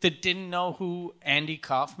that didn't know who Andy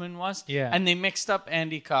Kaufman was. Yeah. And they mixed up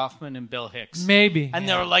Andy Kaufman and Bill Hicks. Maybe. And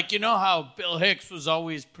they were like, you know how Bill Hicks was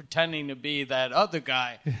always pretending to be that other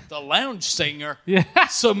guy, the lounge singer. Yeah.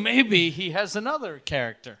 So maybe he has another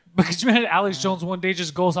character. Because you imagine Alex Jones one day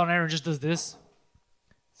just goes on air and just does this?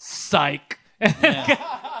 Psych.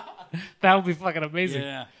 That would be fucking amazing.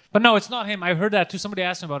 Yeah. But no, it's not him. I heard that too. Somebody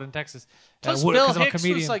asked me about it in Texas. Plus, Wood- Bill 'cause I'm a Hicks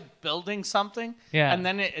comedian. was like building something, Yeah. and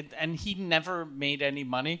then and he never made any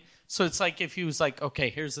money. So it's like if he was like, okay,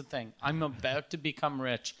 here's the thing, I'm about to become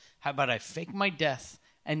rich. How about I fake my death,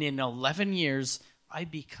 and in 11 years, I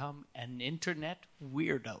become an internet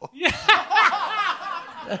weirdo.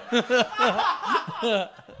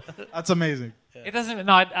 That's amazing. It doesn't.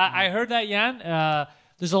 No, I heard that, Jan.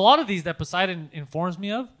 There's a lot of these that Poseidon informs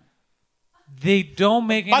me of. They don't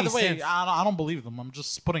make By any the way, sense. I don't believe them. I'm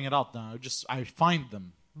just putting it out there. I find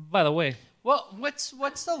them. By the way, Well, what's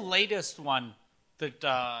the latest one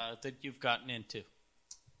that you've gotten into?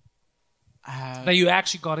 that you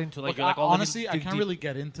actually got into, like, Look, you're like, oh, let me honestly, I dig can't deep. really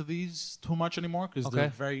get into these too much anymore because Okay. they're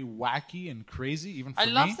very wacky and crazy, even for I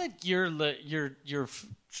me. love that you're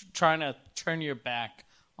trying to turn your back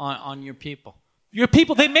on your people. Your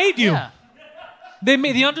people, they made you. Yeah. They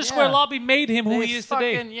made the Undersquare Yeah. Lobby made him who They he is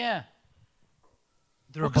fucking, today. Yeah.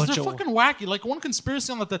 They're a Because bunch they're of fucking wacky. Like one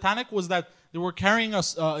conspiracy on the Titanic was that they were carrying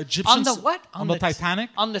us Egyptians On the what? On the Titanic.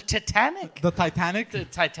 On the Titanic? The Titanic, The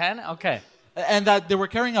Titanic? Okay. and that they were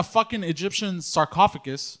carrying a fucking Egyptian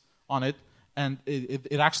sarcophagus on it, and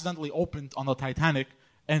it accidentally opened on the Titanic,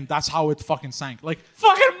 and that's how it fucking sank. Like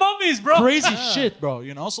fucking mummies, bro. crazy shit, bro.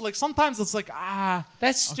 You know. So like sometimes it's like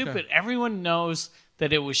That's stupid. Everyone knows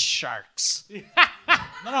that it was sharks.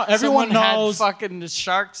 no. Everyone Someone knows. had fucking the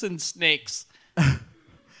sharks and snakes.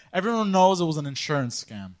 Everyone knows it was an insurance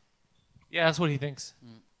scam. Yeah, that's what he thinks.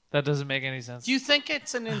 That doesn't make any sense. Do you think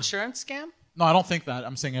it's an insurance scam? No, I don't think that.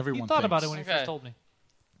 I'm saying everyone. You thought about it thinks. when you Okay. first told me.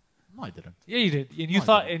 No, I didn't. Yeah, you did, and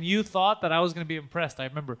No, you thought that I was gonna be impressed. I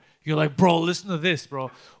remember you're like, bro, listen to this,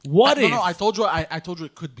 bro. What if? No, I told you. I told you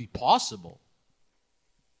it could be possible.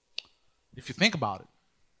 If you think about it.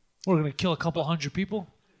 We're gonna kill a couple hundred people,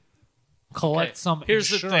 collect Okay, some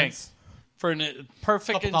Here's insurance. the thing. For a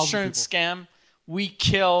perfect Couple thousand insurance scam, we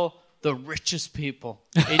kill the richest people.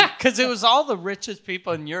 Because it was all the richest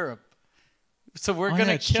people in Europe. So we're going yeah,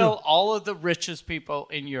 to it's kill true. all of the richest people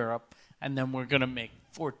in Europe, and then we're going to make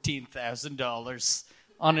 $14,000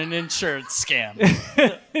 on an insurance scam.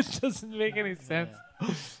 It doesn't make any sense.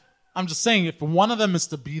 I'm just saying, if one of them is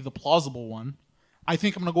to be the plausible one, I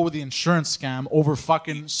think I'm gonna go with the insurance scam over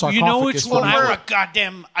fucking sarcophagus. You know which one I Over would- a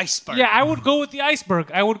goddamn iceberg. Yeah, I would go with the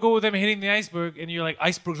iceberg. I would go with them hitting the iceberg, and you're like,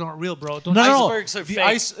 icebergs aren't real, bro. Don't No, no, no. Icebergs are the fake.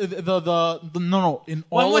 ice. The no. In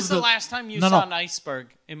When all was of the last time you No, saw no. an iceberg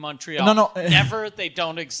in Montreal? No, no. Never. They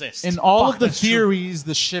don't exist. In all Fuck, of the that's true. theories,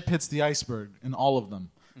 the ship hits the iceberg. In all of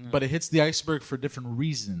them, but it hits the iceberg for different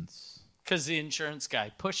reasons. Because the insurance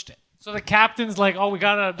guy pushed it. So the captain's like, oh, we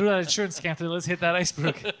gotta do that insurance scam today. Let's hit that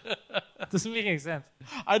iceberg. Doesn't make any sense.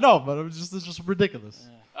 I know, but it's just ridiculous.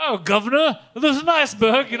 Oh, governor, there's an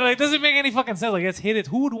iceberg. You know, it doesn't make any fucking sense. Like, let's hit it.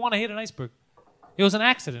 Who would want to hit an iceberg? It was an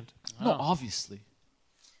accident. No, obviously.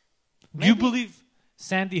 Do you believe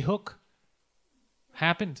Sandy Hook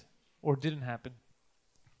happened or didn't happen?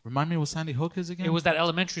 Remind me what Sandy Hook is again. It was that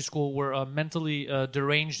elementary school where a mentally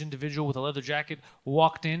deranged individual with a leather jacket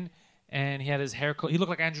walked in, and he had his hair. He looked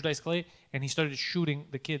like Andrew Dice Clay, and he started shooting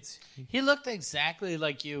the kids. He looked exactly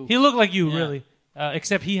like you. He looked like you, Yeah. really,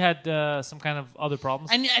 except he had some kind of other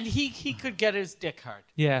problems. And he could get his dick hard.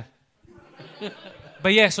 Yeah.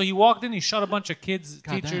 But yeah, so he walked in, he shot a bunch of kids,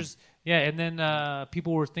 God teachers. Yeah, and then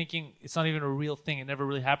people were thinking it's not even a real thing. It never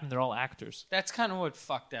really happened. They're all actors. That's kind of what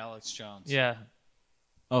fucked Alex Jones. Yeah.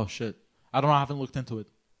 Oh shit! I don't know. I haven't looked into it.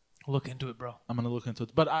 Look into it, bro. I'm gonna look into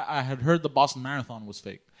it. But I had heard the Boston Marathon was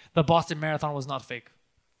fake. The Boston Marathon was not fake.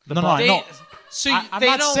 No, I They, know. so I'm they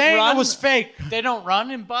not don't saying run, it was fake. They don't run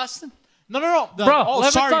in Boston? No. Bro, oh, let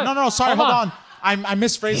me sorry. talk. No. Sorry. Hold Hold on. on. I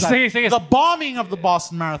misphrased that. Say it. The bombing of the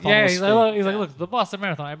Boston Marathon Yeah, was he's fake. like, look, the Boston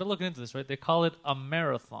Marathon. I've been looking into this, right? They call it a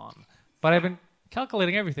marathon. But I've been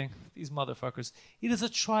calculating everything. These motherfuckers. It is a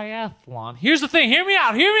triathlon. Here's the thing. Hear me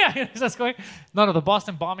out. That's going. No, the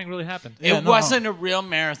Boston bombing really happened. Yeah, It no. wasn't a real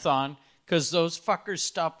marathon because those fuckers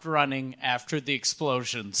stopped running after the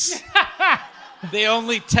explosions. They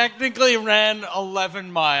only technically ran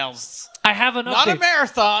 11 miles. I have an Not a update.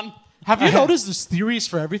 marathon. Have you noticed there's theories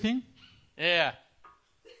for everything? Yeah.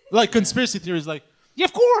 Like conspiracy theories, like Yeah,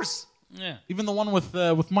 of course. Yeah. even the one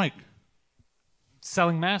with Mike.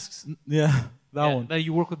 Selling masks. Yeah. That one. That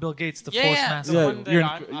you work with Bill Gates, the Yeah, force yeah, master. the Yeah, one that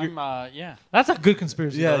you're- I'm yeah. That's a good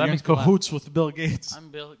conspiracy. Yeah, though. That you're in makes me laugh. cahoots with Bill Gates. I'm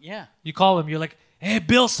Bill. Yeah, You call him. You're like, hey,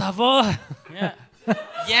 Bill, ça va? yeah.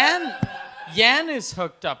 Yan is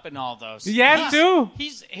hooked up in all those. Yan too?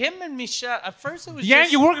 He's him and Michelle. At first it was Yeah,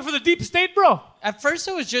 just, you're working for the deep state, bro. At first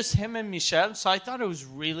it was just him and Michelle, so I thought it was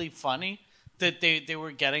really funny that they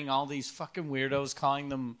were getting all these fucking weirdos calling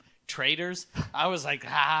them traitors. I was like,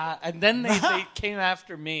 and then they came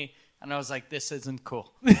after me, and I was like, this isn't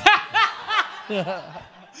cool.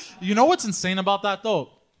 You know what's insane about that though?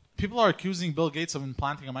 People are accusing Bill Gates of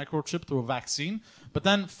implanting a microchip through a vaccine, but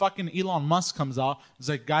then fucking Elon Musk comes out. He's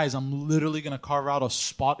like, guys, I'm literally gonna carve out a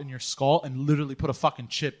spot in your skull and literally put a fucking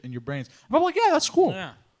chip in your brains. And I'm like, yeah, that's cool.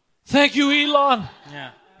 Yeah, Thank you, Elon.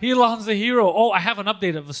 yeah. Elon's the hero. Oh, I have an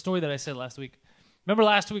update of the story that I said last week. Remember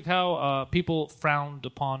last week how people frowned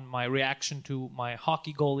upon my reaction to my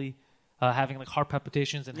hockey goalie having like heart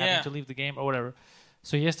palpitations and having to leave the game or whatever.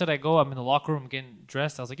 So yesterday I'm in the locker room getting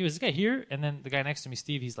dressed. I was like, "Yo, is this guy here?" And then the guy next to me,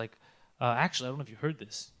 Steve, he's like, "Actually, I don't know if you heard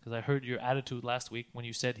this because I heard your attitude last week when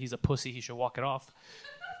you said he's a pussy, he should walk it off.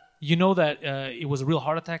 You know that it was a real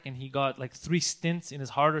heart attack and he got like 3 stents in his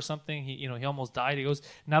heart or something. He almost died. He goes,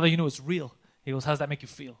 now that you know it's real, he goes, how does that make you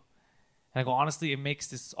feel?" And I go, honestly, it makes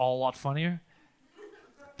this all a lot funnier.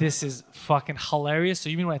 This is fucking hilarious. So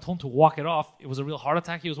you mean when I told him to walk it off, it was a real heart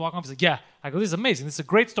attack he was walking off? He's like, yeah. I go, this is amazing. This is a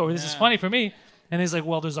great story. This is funny for me. And he's like,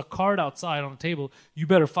 well, there's a card outside on the table. You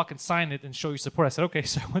better fucking sign it and show your support. I said, okay.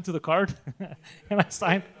 So I went to the card and I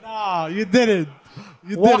signed. No, you didn't.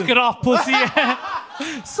 You Walk didn't. it off, pussy.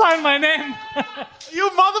 Sign my name. You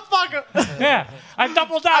motherfucker. Yeah. I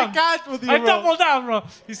doubled down. I got with you, I bro. doubled down, bro.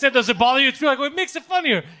 He said, does it bother you? It's true. I go, it makes it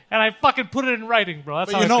funnier. And I fucking put it in writing, bro.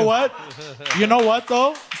 That's But how you I know feel. what? You know what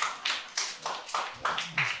though?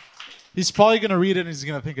 He's probably gonna read it and he's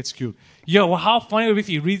gonna think it's cute. Yo, well, how funny would it be if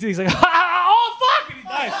he reads it? He's like, oh, fuck. And he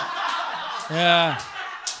dies. Yeah.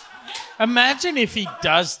 Imagine if he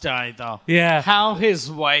does die, though. Yeah. How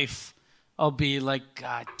his wife will be like,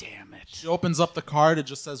 God damn it. She opens up the card. It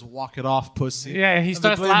just says, "Walk it off, pussy." Yeah, he And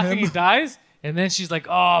starts they blame laughing, him. he dies, and then she's like,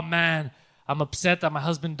 oh, man, I'm upset that my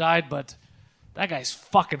husband died, but that guy's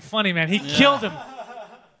fucking funny, man. He killed him.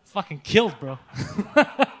 Fucking killed, bro.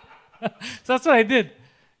 So that's what I did.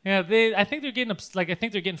 Yeah, I think they're getting I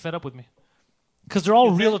think they're getting fed up with me. Because they're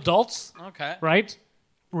all real adults, Okay. right?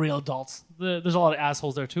 Real adults. There's a lot of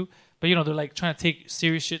assholes there, too. But, they're like trying to take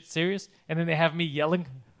serious shit serious, and then they have me yelling.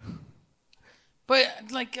 But,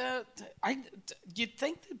 like, you'd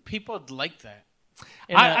think that people would like that.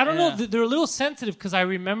 I don't know. They're a little sensitive because I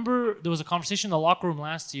remember there was a conversation in the locker room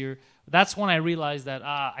last year. That's when I realized that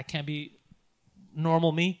I can't be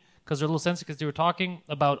normal me because they're a little sensitive because they were talking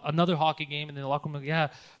about another hockey game and in the locker room. Like, yeah,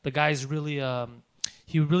 the guy's really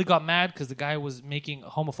he really got mad because the guy was making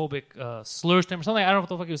homophobic slurs to him or something. I don't know what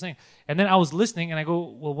the fuck he was saying. And then I was listening and I go,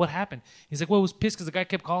 well, what happened? He's like, well, I was pissed because the guy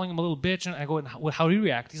kept calling him a little bitch. And I go, and how did he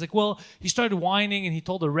react? He's like, well, he started whining and he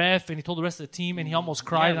told the ref and he told the rest of the team and he almost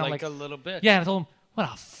cried. Yeah, and I'm like like, a little bit. yeah, and I told him, what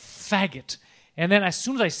a faggot. And then as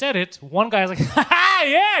soon as I said it, one guy was like, ha,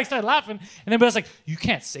 yeah, he started laughing. And then but I was like, you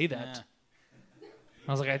can't say that.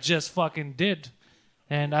 I was like, I just fucking did.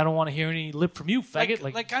 And I don't want to hear any lip from you, faggot.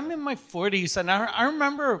 Like I'm in my 40s, and I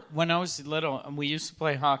remember when I was little and we used to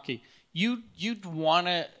play hockey, you'd want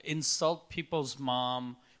to insult people's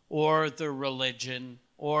mom or their religion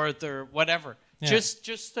or their whatever. Yeah.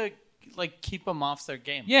 Just to like keep them off their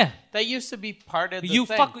game. yeah. That used to be part of the You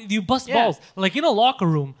thing. you bust Yeah. balls. Like in a locker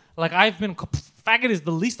room, like I've been, faggot is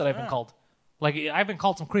the least that I've been called. Like I've been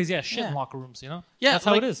called some crazy ass shit in Yeah. locker rooms, Yeah, That's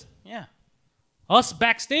how like- it is. Yeah. Us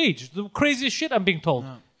backstage, the craziest shit I'm being told.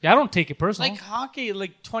 Yeah, I don't take it personal. Like hockey,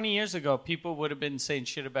 like 20 years ago, people would have been saying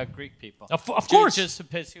shit about Greek people. Of course. Just to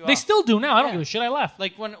piss you They off. still do now. I don't Yeah. give a shit. I laugh.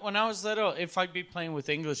 Like when I was little, if I'd be playing with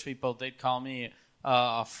English people, they'd call me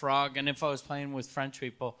a frog, and if I was playing with French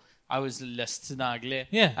people, I was le stinaglais.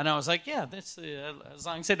 Yeah. And I was like, yeah, this as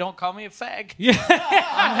long as they don't call me a fag, Yeah.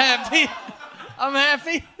 I'm happy. I'm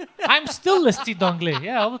happy. I'm still listy d'anglais.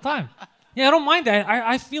 Yeah, all the time. Yeah, I don't mind that.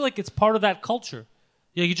 I feel like it's part of that culture.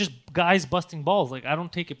 Yeah, you're just guys busting balls. Like, I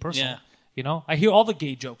don't take it personal. Yeah. I hear all the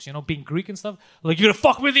gay jokes, being Greek and stuff. Like, you're going to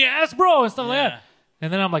fuck me in the ass, bro, and stuff like Yeah. that.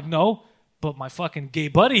 And then I'm like, no, but my fucking gay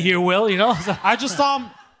buddy here will, So, I just saw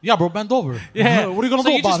him. Yeah, bro, bend over. yeah. What are you gonna So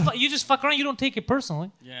do you about just, it? You just fuck around. You don't take it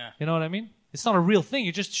personally. Yeah. You know what I mean? It's not a real thing.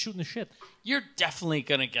 You're just shooting the shit. You're definitely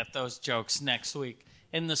gonna get those jokes next week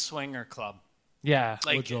in the swinger club. Yeah.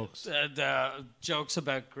 Like jokes? The jokes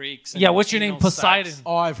about Greeks. And Yeah, what's your name? anal sex. Poseidon.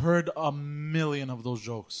 Oh, I've heard a million of those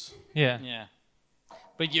jokes. Yeah. Yeah.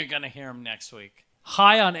 But you're gonna hear them next week.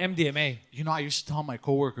 high on MDMA. You know, I used to tell my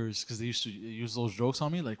coworkers because they used to use those jokes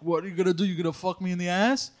on me, like, "What are you gonna do? You gonna fuck me in the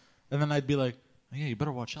ass?" And then I'd be like, "Yeah, you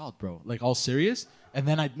better watch out, bro." Like all serious. And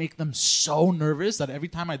then I'd make them so nervous that every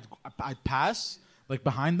time I'd pass like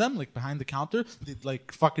behind them, like behind the counter, they'd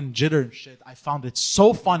like fucking jitter and shit. I found it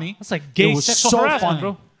so funny. That's like gay It was sexual so harassment, funny.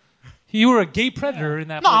 bro. You were a gay predator in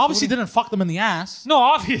that. No, place. obviously didn't fuck them in the ass. No,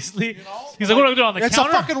 obviously. He's like, what are we doing on the It's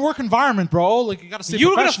counter? a fucking work environment, bro. Like you gotta stay You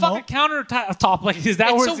were gonna professional. fuck a countertop. Like, is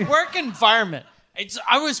that where It's a work environment.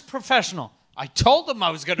 I was professional. I told them I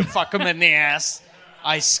was going to fuck them in the ass.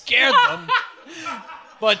 I scared them.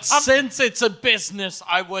 But since it's a business,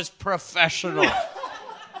 I was professional.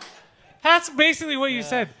 That's basically what you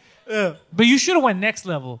said. But you should have went next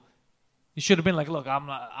level. You should have been like, look, I'm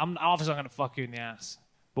obviously not gonna fuck you in the ass.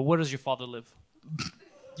 But where does your father live?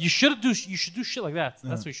 You should do shit like that.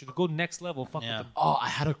 That's what you should go next level. Fuck with them. Oh, I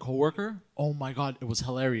had a coworker. Oh my god, it was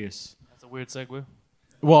hilarious. That's a weird segue.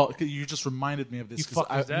 Well, you just reminded me of this. You 'cause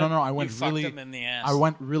fucked his dad? No, I You went fucked really. him in the ass. I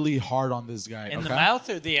went really hard on this guy. In okay? the mouth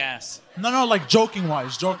or the ass? No, like joking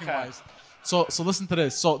wise. So listen to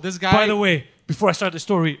this. So this guy. By the way, before I start the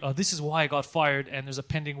story, this is why I got fired, and there's a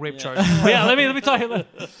pending rape charge. But yeah, let me tell you.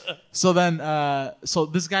 So then, so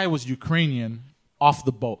this guy was Ukrainian off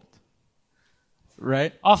the boat,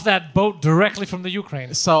 right? Off that boat directly from the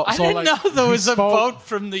Ukraine. So I so didn't like, know there he was a spoke- boat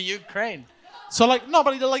from the Ukraine. So like no,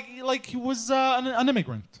 but like he was an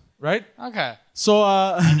immigrant, right? Okay. So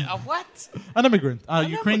What? an immigrant,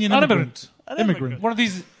 Ukrainian immigrant. Immigrant. One of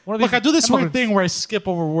these. Look, I do this weird immigrants. thing where I skip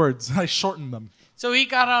over words. I shorten them. So he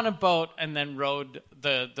got on a boat and then rode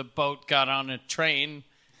the boat, got on a train,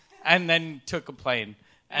 and then took a plane.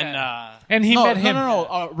 And And he No, met him.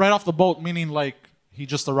 no. Right off the boat, meaning like he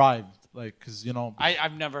just arrived, like because you know.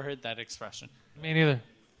 I've never heard that expression. Me neither.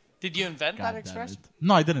 Did you invent God that damn expression? it.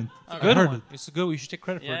 No, I didn't. I Good heard one. It's a good. You should take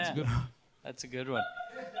credit for it. It's a Yeah. good. That's a good one.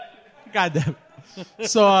 it. God damn it.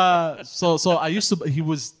 So I used to. He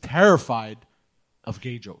was terrified of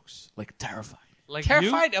gay jokes, like terrified. Like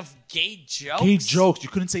Terrified of gay jokes? Gay jokes. You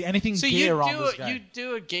couldn't say anything So gay you around this guy. you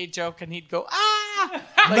do a gay joke and he'd go, ah!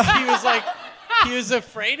 He was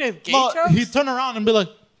afraid of gay No, jokes? he'd turn around and be like,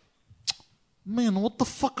 "Man, what the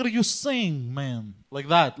fuck are you saying, man?" Like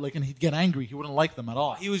that. Like, and he'd get angry. He wouldn't like them at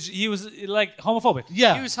all. He was like homophobic.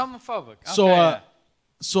 Yeah. He was homophobic. So, Okay, yeah.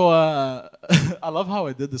 I love how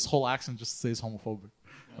I did this whole accent just to say he's homophobic.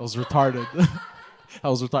 I was retarded. I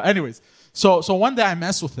was retarded. Anyways, so one day I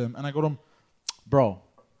mess with him and I go to him, bro.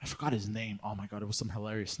 I forgot his name. Oh my god, it was some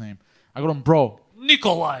hilarious name. I go to him, bro.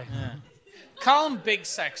 Nikolai. Call him Big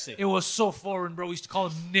Sexy. It was so foreign, bro. We used to call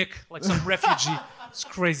him Nick, like some refugee. It's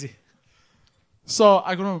crazy. So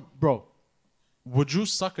I go to him, bro. Would you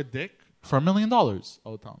suck a dick for $1 million? I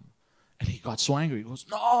would tell him. And he got so angry. He goes,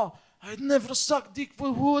 no, I'd never suck dick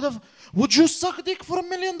for who would have. Would you suck a dick for $1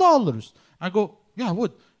 million? I go, yeah, I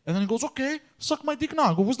would. And then he goes, okay, suck my dick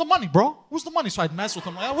now. I go, where's the money, bro? Where's the money? So I'd mess with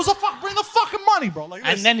him. Like, where's the fuck? Bring the fucking money, bro. Like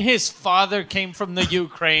this. And then his father came from the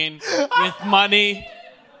Ukraine with money.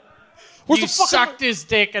 Where's You the fucking sucked his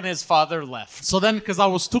dick and his father left. So then, because I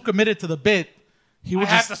was too committed to the bit, he I would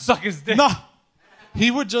had just to suck his dick. no, he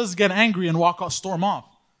would just get angry and walk off, storm off.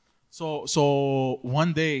 So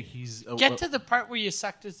one day he's Get to the part where you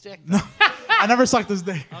sucked his dick. I never sucked his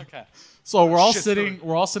dick. Okay. So we're all Shit sitting.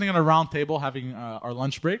 We're all sitting on a round table having our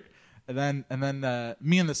lunch break, and then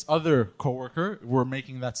me and this other coworker were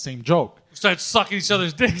making that same joke. We started sucking each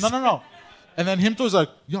other's dicks. No. And then him too is like,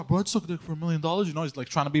 yeah, bro, I'd suck a dick for $1 million. You know, he's like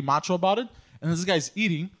trying to be macho about it. And this guy's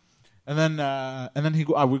eating, and then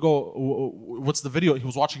we go, what's the video? He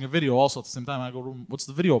was watching a video also at the same time. I go, what's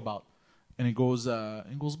the video about? And he goes,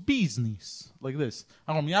 business, like this.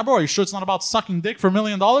 I go, yeah, bro, are you sure it's not about sucking dick for $1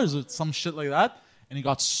 million or some shit like that? And he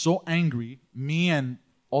got so angry. Me and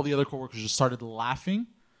all the other coworkers just started laughing,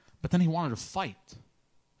 but then he wanted to fight.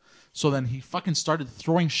 So then he fucking started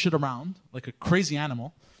throwing shit around like a crazy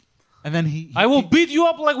animal. And then I will beat you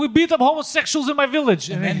up like we beat up homosexuals in my village.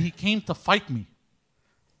 and then he came to fight me.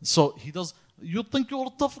 So he does, you think you're a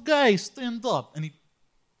tough guy, stand up. And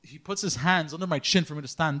he puts his hands under my chin for me to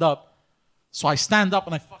stand up. So I stand up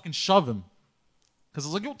and I fucking shove him. Because I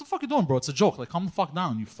was like, yo, what the fuck you doing, bro? It's a joke. Like, calm the fuck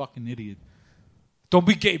down, you fucking idiot. Don't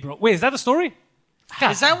be gay, bro. Wait, is that the story?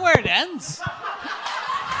 Is that where it ends?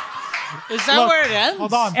 Is that Look, where it ends?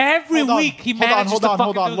 Hold on. Every Hold on. week he Hold on, manages hold to on,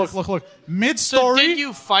 fucking hold on. do Look, this. look. So Mid-story. did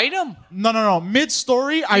you fight him? No.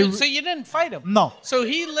 Mid-story, So you didn't fight him? No. So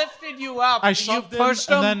he lifted you up. I you shoved him, pushed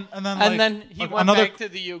him, and then he like, went another- back to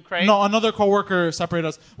the Ukraine. No, another coworker separated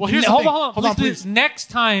us. Well, here's hold the thing. on. Hold on, Please. please. Next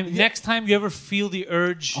time you ever feel the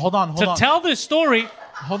urge Hold on. to tell this story,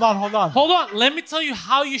 Hold on. hold on. Let me tell you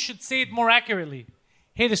how you should say it more accurately.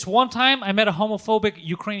 hey, this one time I met a homophobic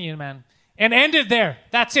Ukrainian man. And ended there.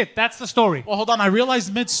 That's it. That's the story. Well, hold on. I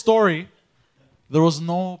realized mid-story there was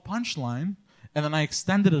no punchline, and then I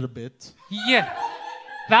extended it a bit Yeah.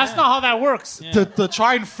 That's not how that works. to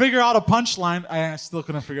try and figure out a punchline. I still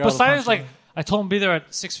couldn't figure out a punchline. Poseidon's like, I told him be there at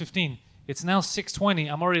 6:15. It's now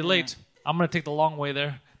 6:20. I'm already late. I'm going to take the long way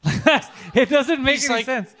there. It doesn't make He's any like,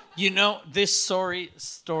 sense. you know, this story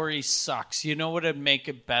sucks. You know what would make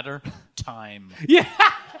it better? Time. Yeah.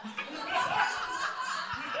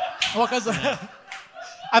 Well, because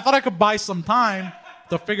I thought I could buy some time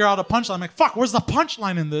to figure out a punchline. I'm like, fuck, where's the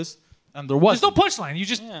punchline in this? And there was. There's no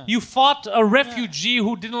punchline. You fought a refugee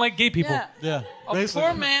who didn't like gay people. Yeah. A basically.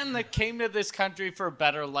 poor man that came to this country for a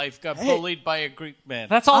better life got bullied by a Greek man.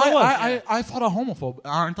 That's all it was. I thought a homophobe.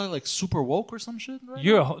 Aren't I like super woke or some shit? Right?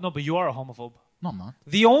 But you are a homophobe. No, I'm not.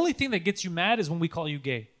 The only thing that gets you mad is when we call you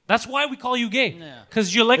gay. That's why we call you gay. Yeah.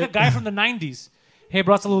 Because you're like a guy from the 90s. Hey,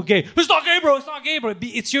 bro, it's a little gay. It's not gay, bro. It's not gay, bro.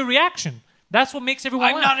 It's your reaction. That's what makes everyone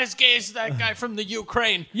I'm laugh. not as gay as that guy from the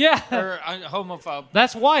Ukraine. Yeah. Or homophobe.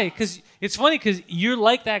 That's why. Because it's funny because you're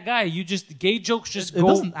like that guy. You just, gay jokes just It go.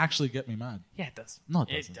 doesn't actually get me mad. Yeah, it does. No, it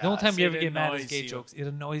It doesn't. The only time you ever It get mad is annoys gay you. jokes. It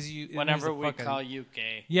annoys you. It Whenever annoys the we fuck out of call you. you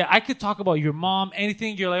gay. Yeah, I could talk about your mom,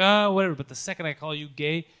 anything. You're like, oh, whatever. But the second I call you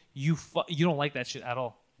gay, you don't like that shit at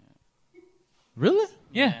all. Really?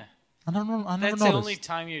 Yeah. I don't know. I never That's noticed. the only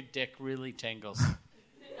time your dick really tingles.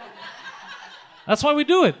 That's why we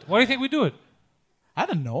do it. Why do you think we do it? I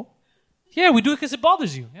didn't know. Yeah, we do it because it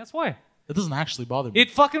bothers you. That's why. It doesn't actually bother me. It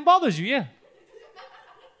fucking bothers you, yeah.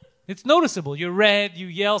 It's noticeable. You're red, you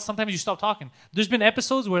yell, sometimes you stop talking. There's been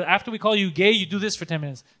episodes where after we call you gay, you do this for 10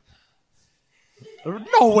 minutes.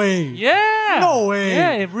 No way. Yeah. No way.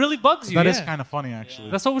 Yeah, it really bugs you. That yeah. is kind of funny, actually.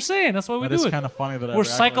 That's what we're saying. That's why we That do is it. kind of funny that I We're react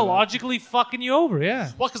like that. psychologically fucking you over,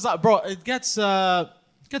 yeah. Well, because bro, it gets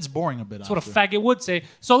boring a bit. That's what a faggot would say.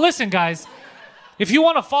 So listen, guys, if you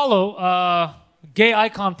want to follow gay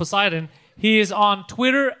icon Poseidon, he is on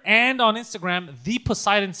Twitter and on Instagram, the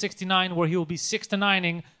Poseidon69, where he will be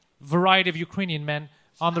 6-9ing variety of Ukrainian men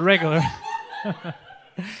on the regular.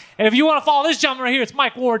 And if you want to follow this gentleman right here, it's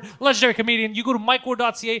Mike Ward, legendary comedian. You go to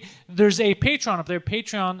mikeward.ca. There's a Patreon up there,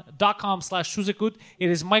 patreon.com/Suzekut. It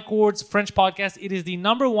is Mike Ward's French podcast. It is the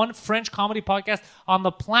 #1 French comedy podcast on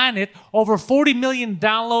the planet. Over 40 million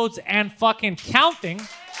downloads and fucking counting.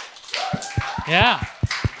 Yeah.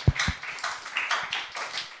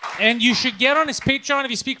 And you should get on his Patreon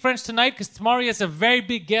if you speak French tonight, because tomorrow he has a very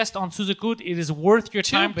big guest on Suzekut. It is worth your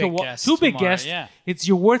time to watch. Two big guests. Yeah. It's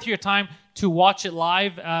worth your time to watch it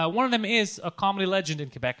live. One of them is a comedy legend in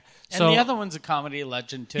Quebec. So And the other one's a comedy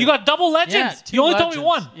legend, too. you got double legends. Yeah, two you only told me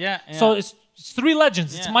legends. one. Yeah, So yeah. it's 3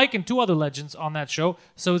 legends. It's Yeah. Mike and 2 other legends on that show.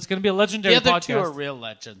 So it's going to be a legendary the other podcast. 2 are real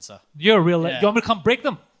legends. You're a real Yeah. You want me to come break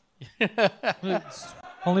them?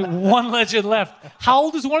 Only 1 legend left. How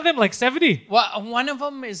old is one of them? Like 70? Well, one of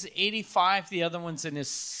them is 85. The other one's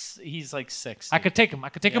he's like 60. I could take them. I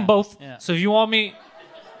could take them Yeah, both. yeah. So if you want me,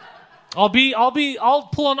 I'll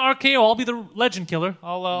pull on RKO. I'll be the legend killer.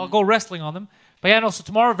 I'll go wrestling on them. But yeah, no. So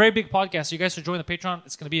tomorrow, very big podcast. So you guys should join the Patreon.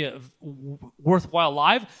 It's going to be a worthwhile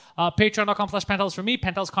live. Patreon.com/Pantelis for me.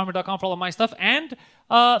 PantelisCarmer.com for all of my stuff. And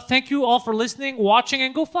thank you all for listening, watching,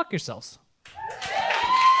 and go fuck yourselves.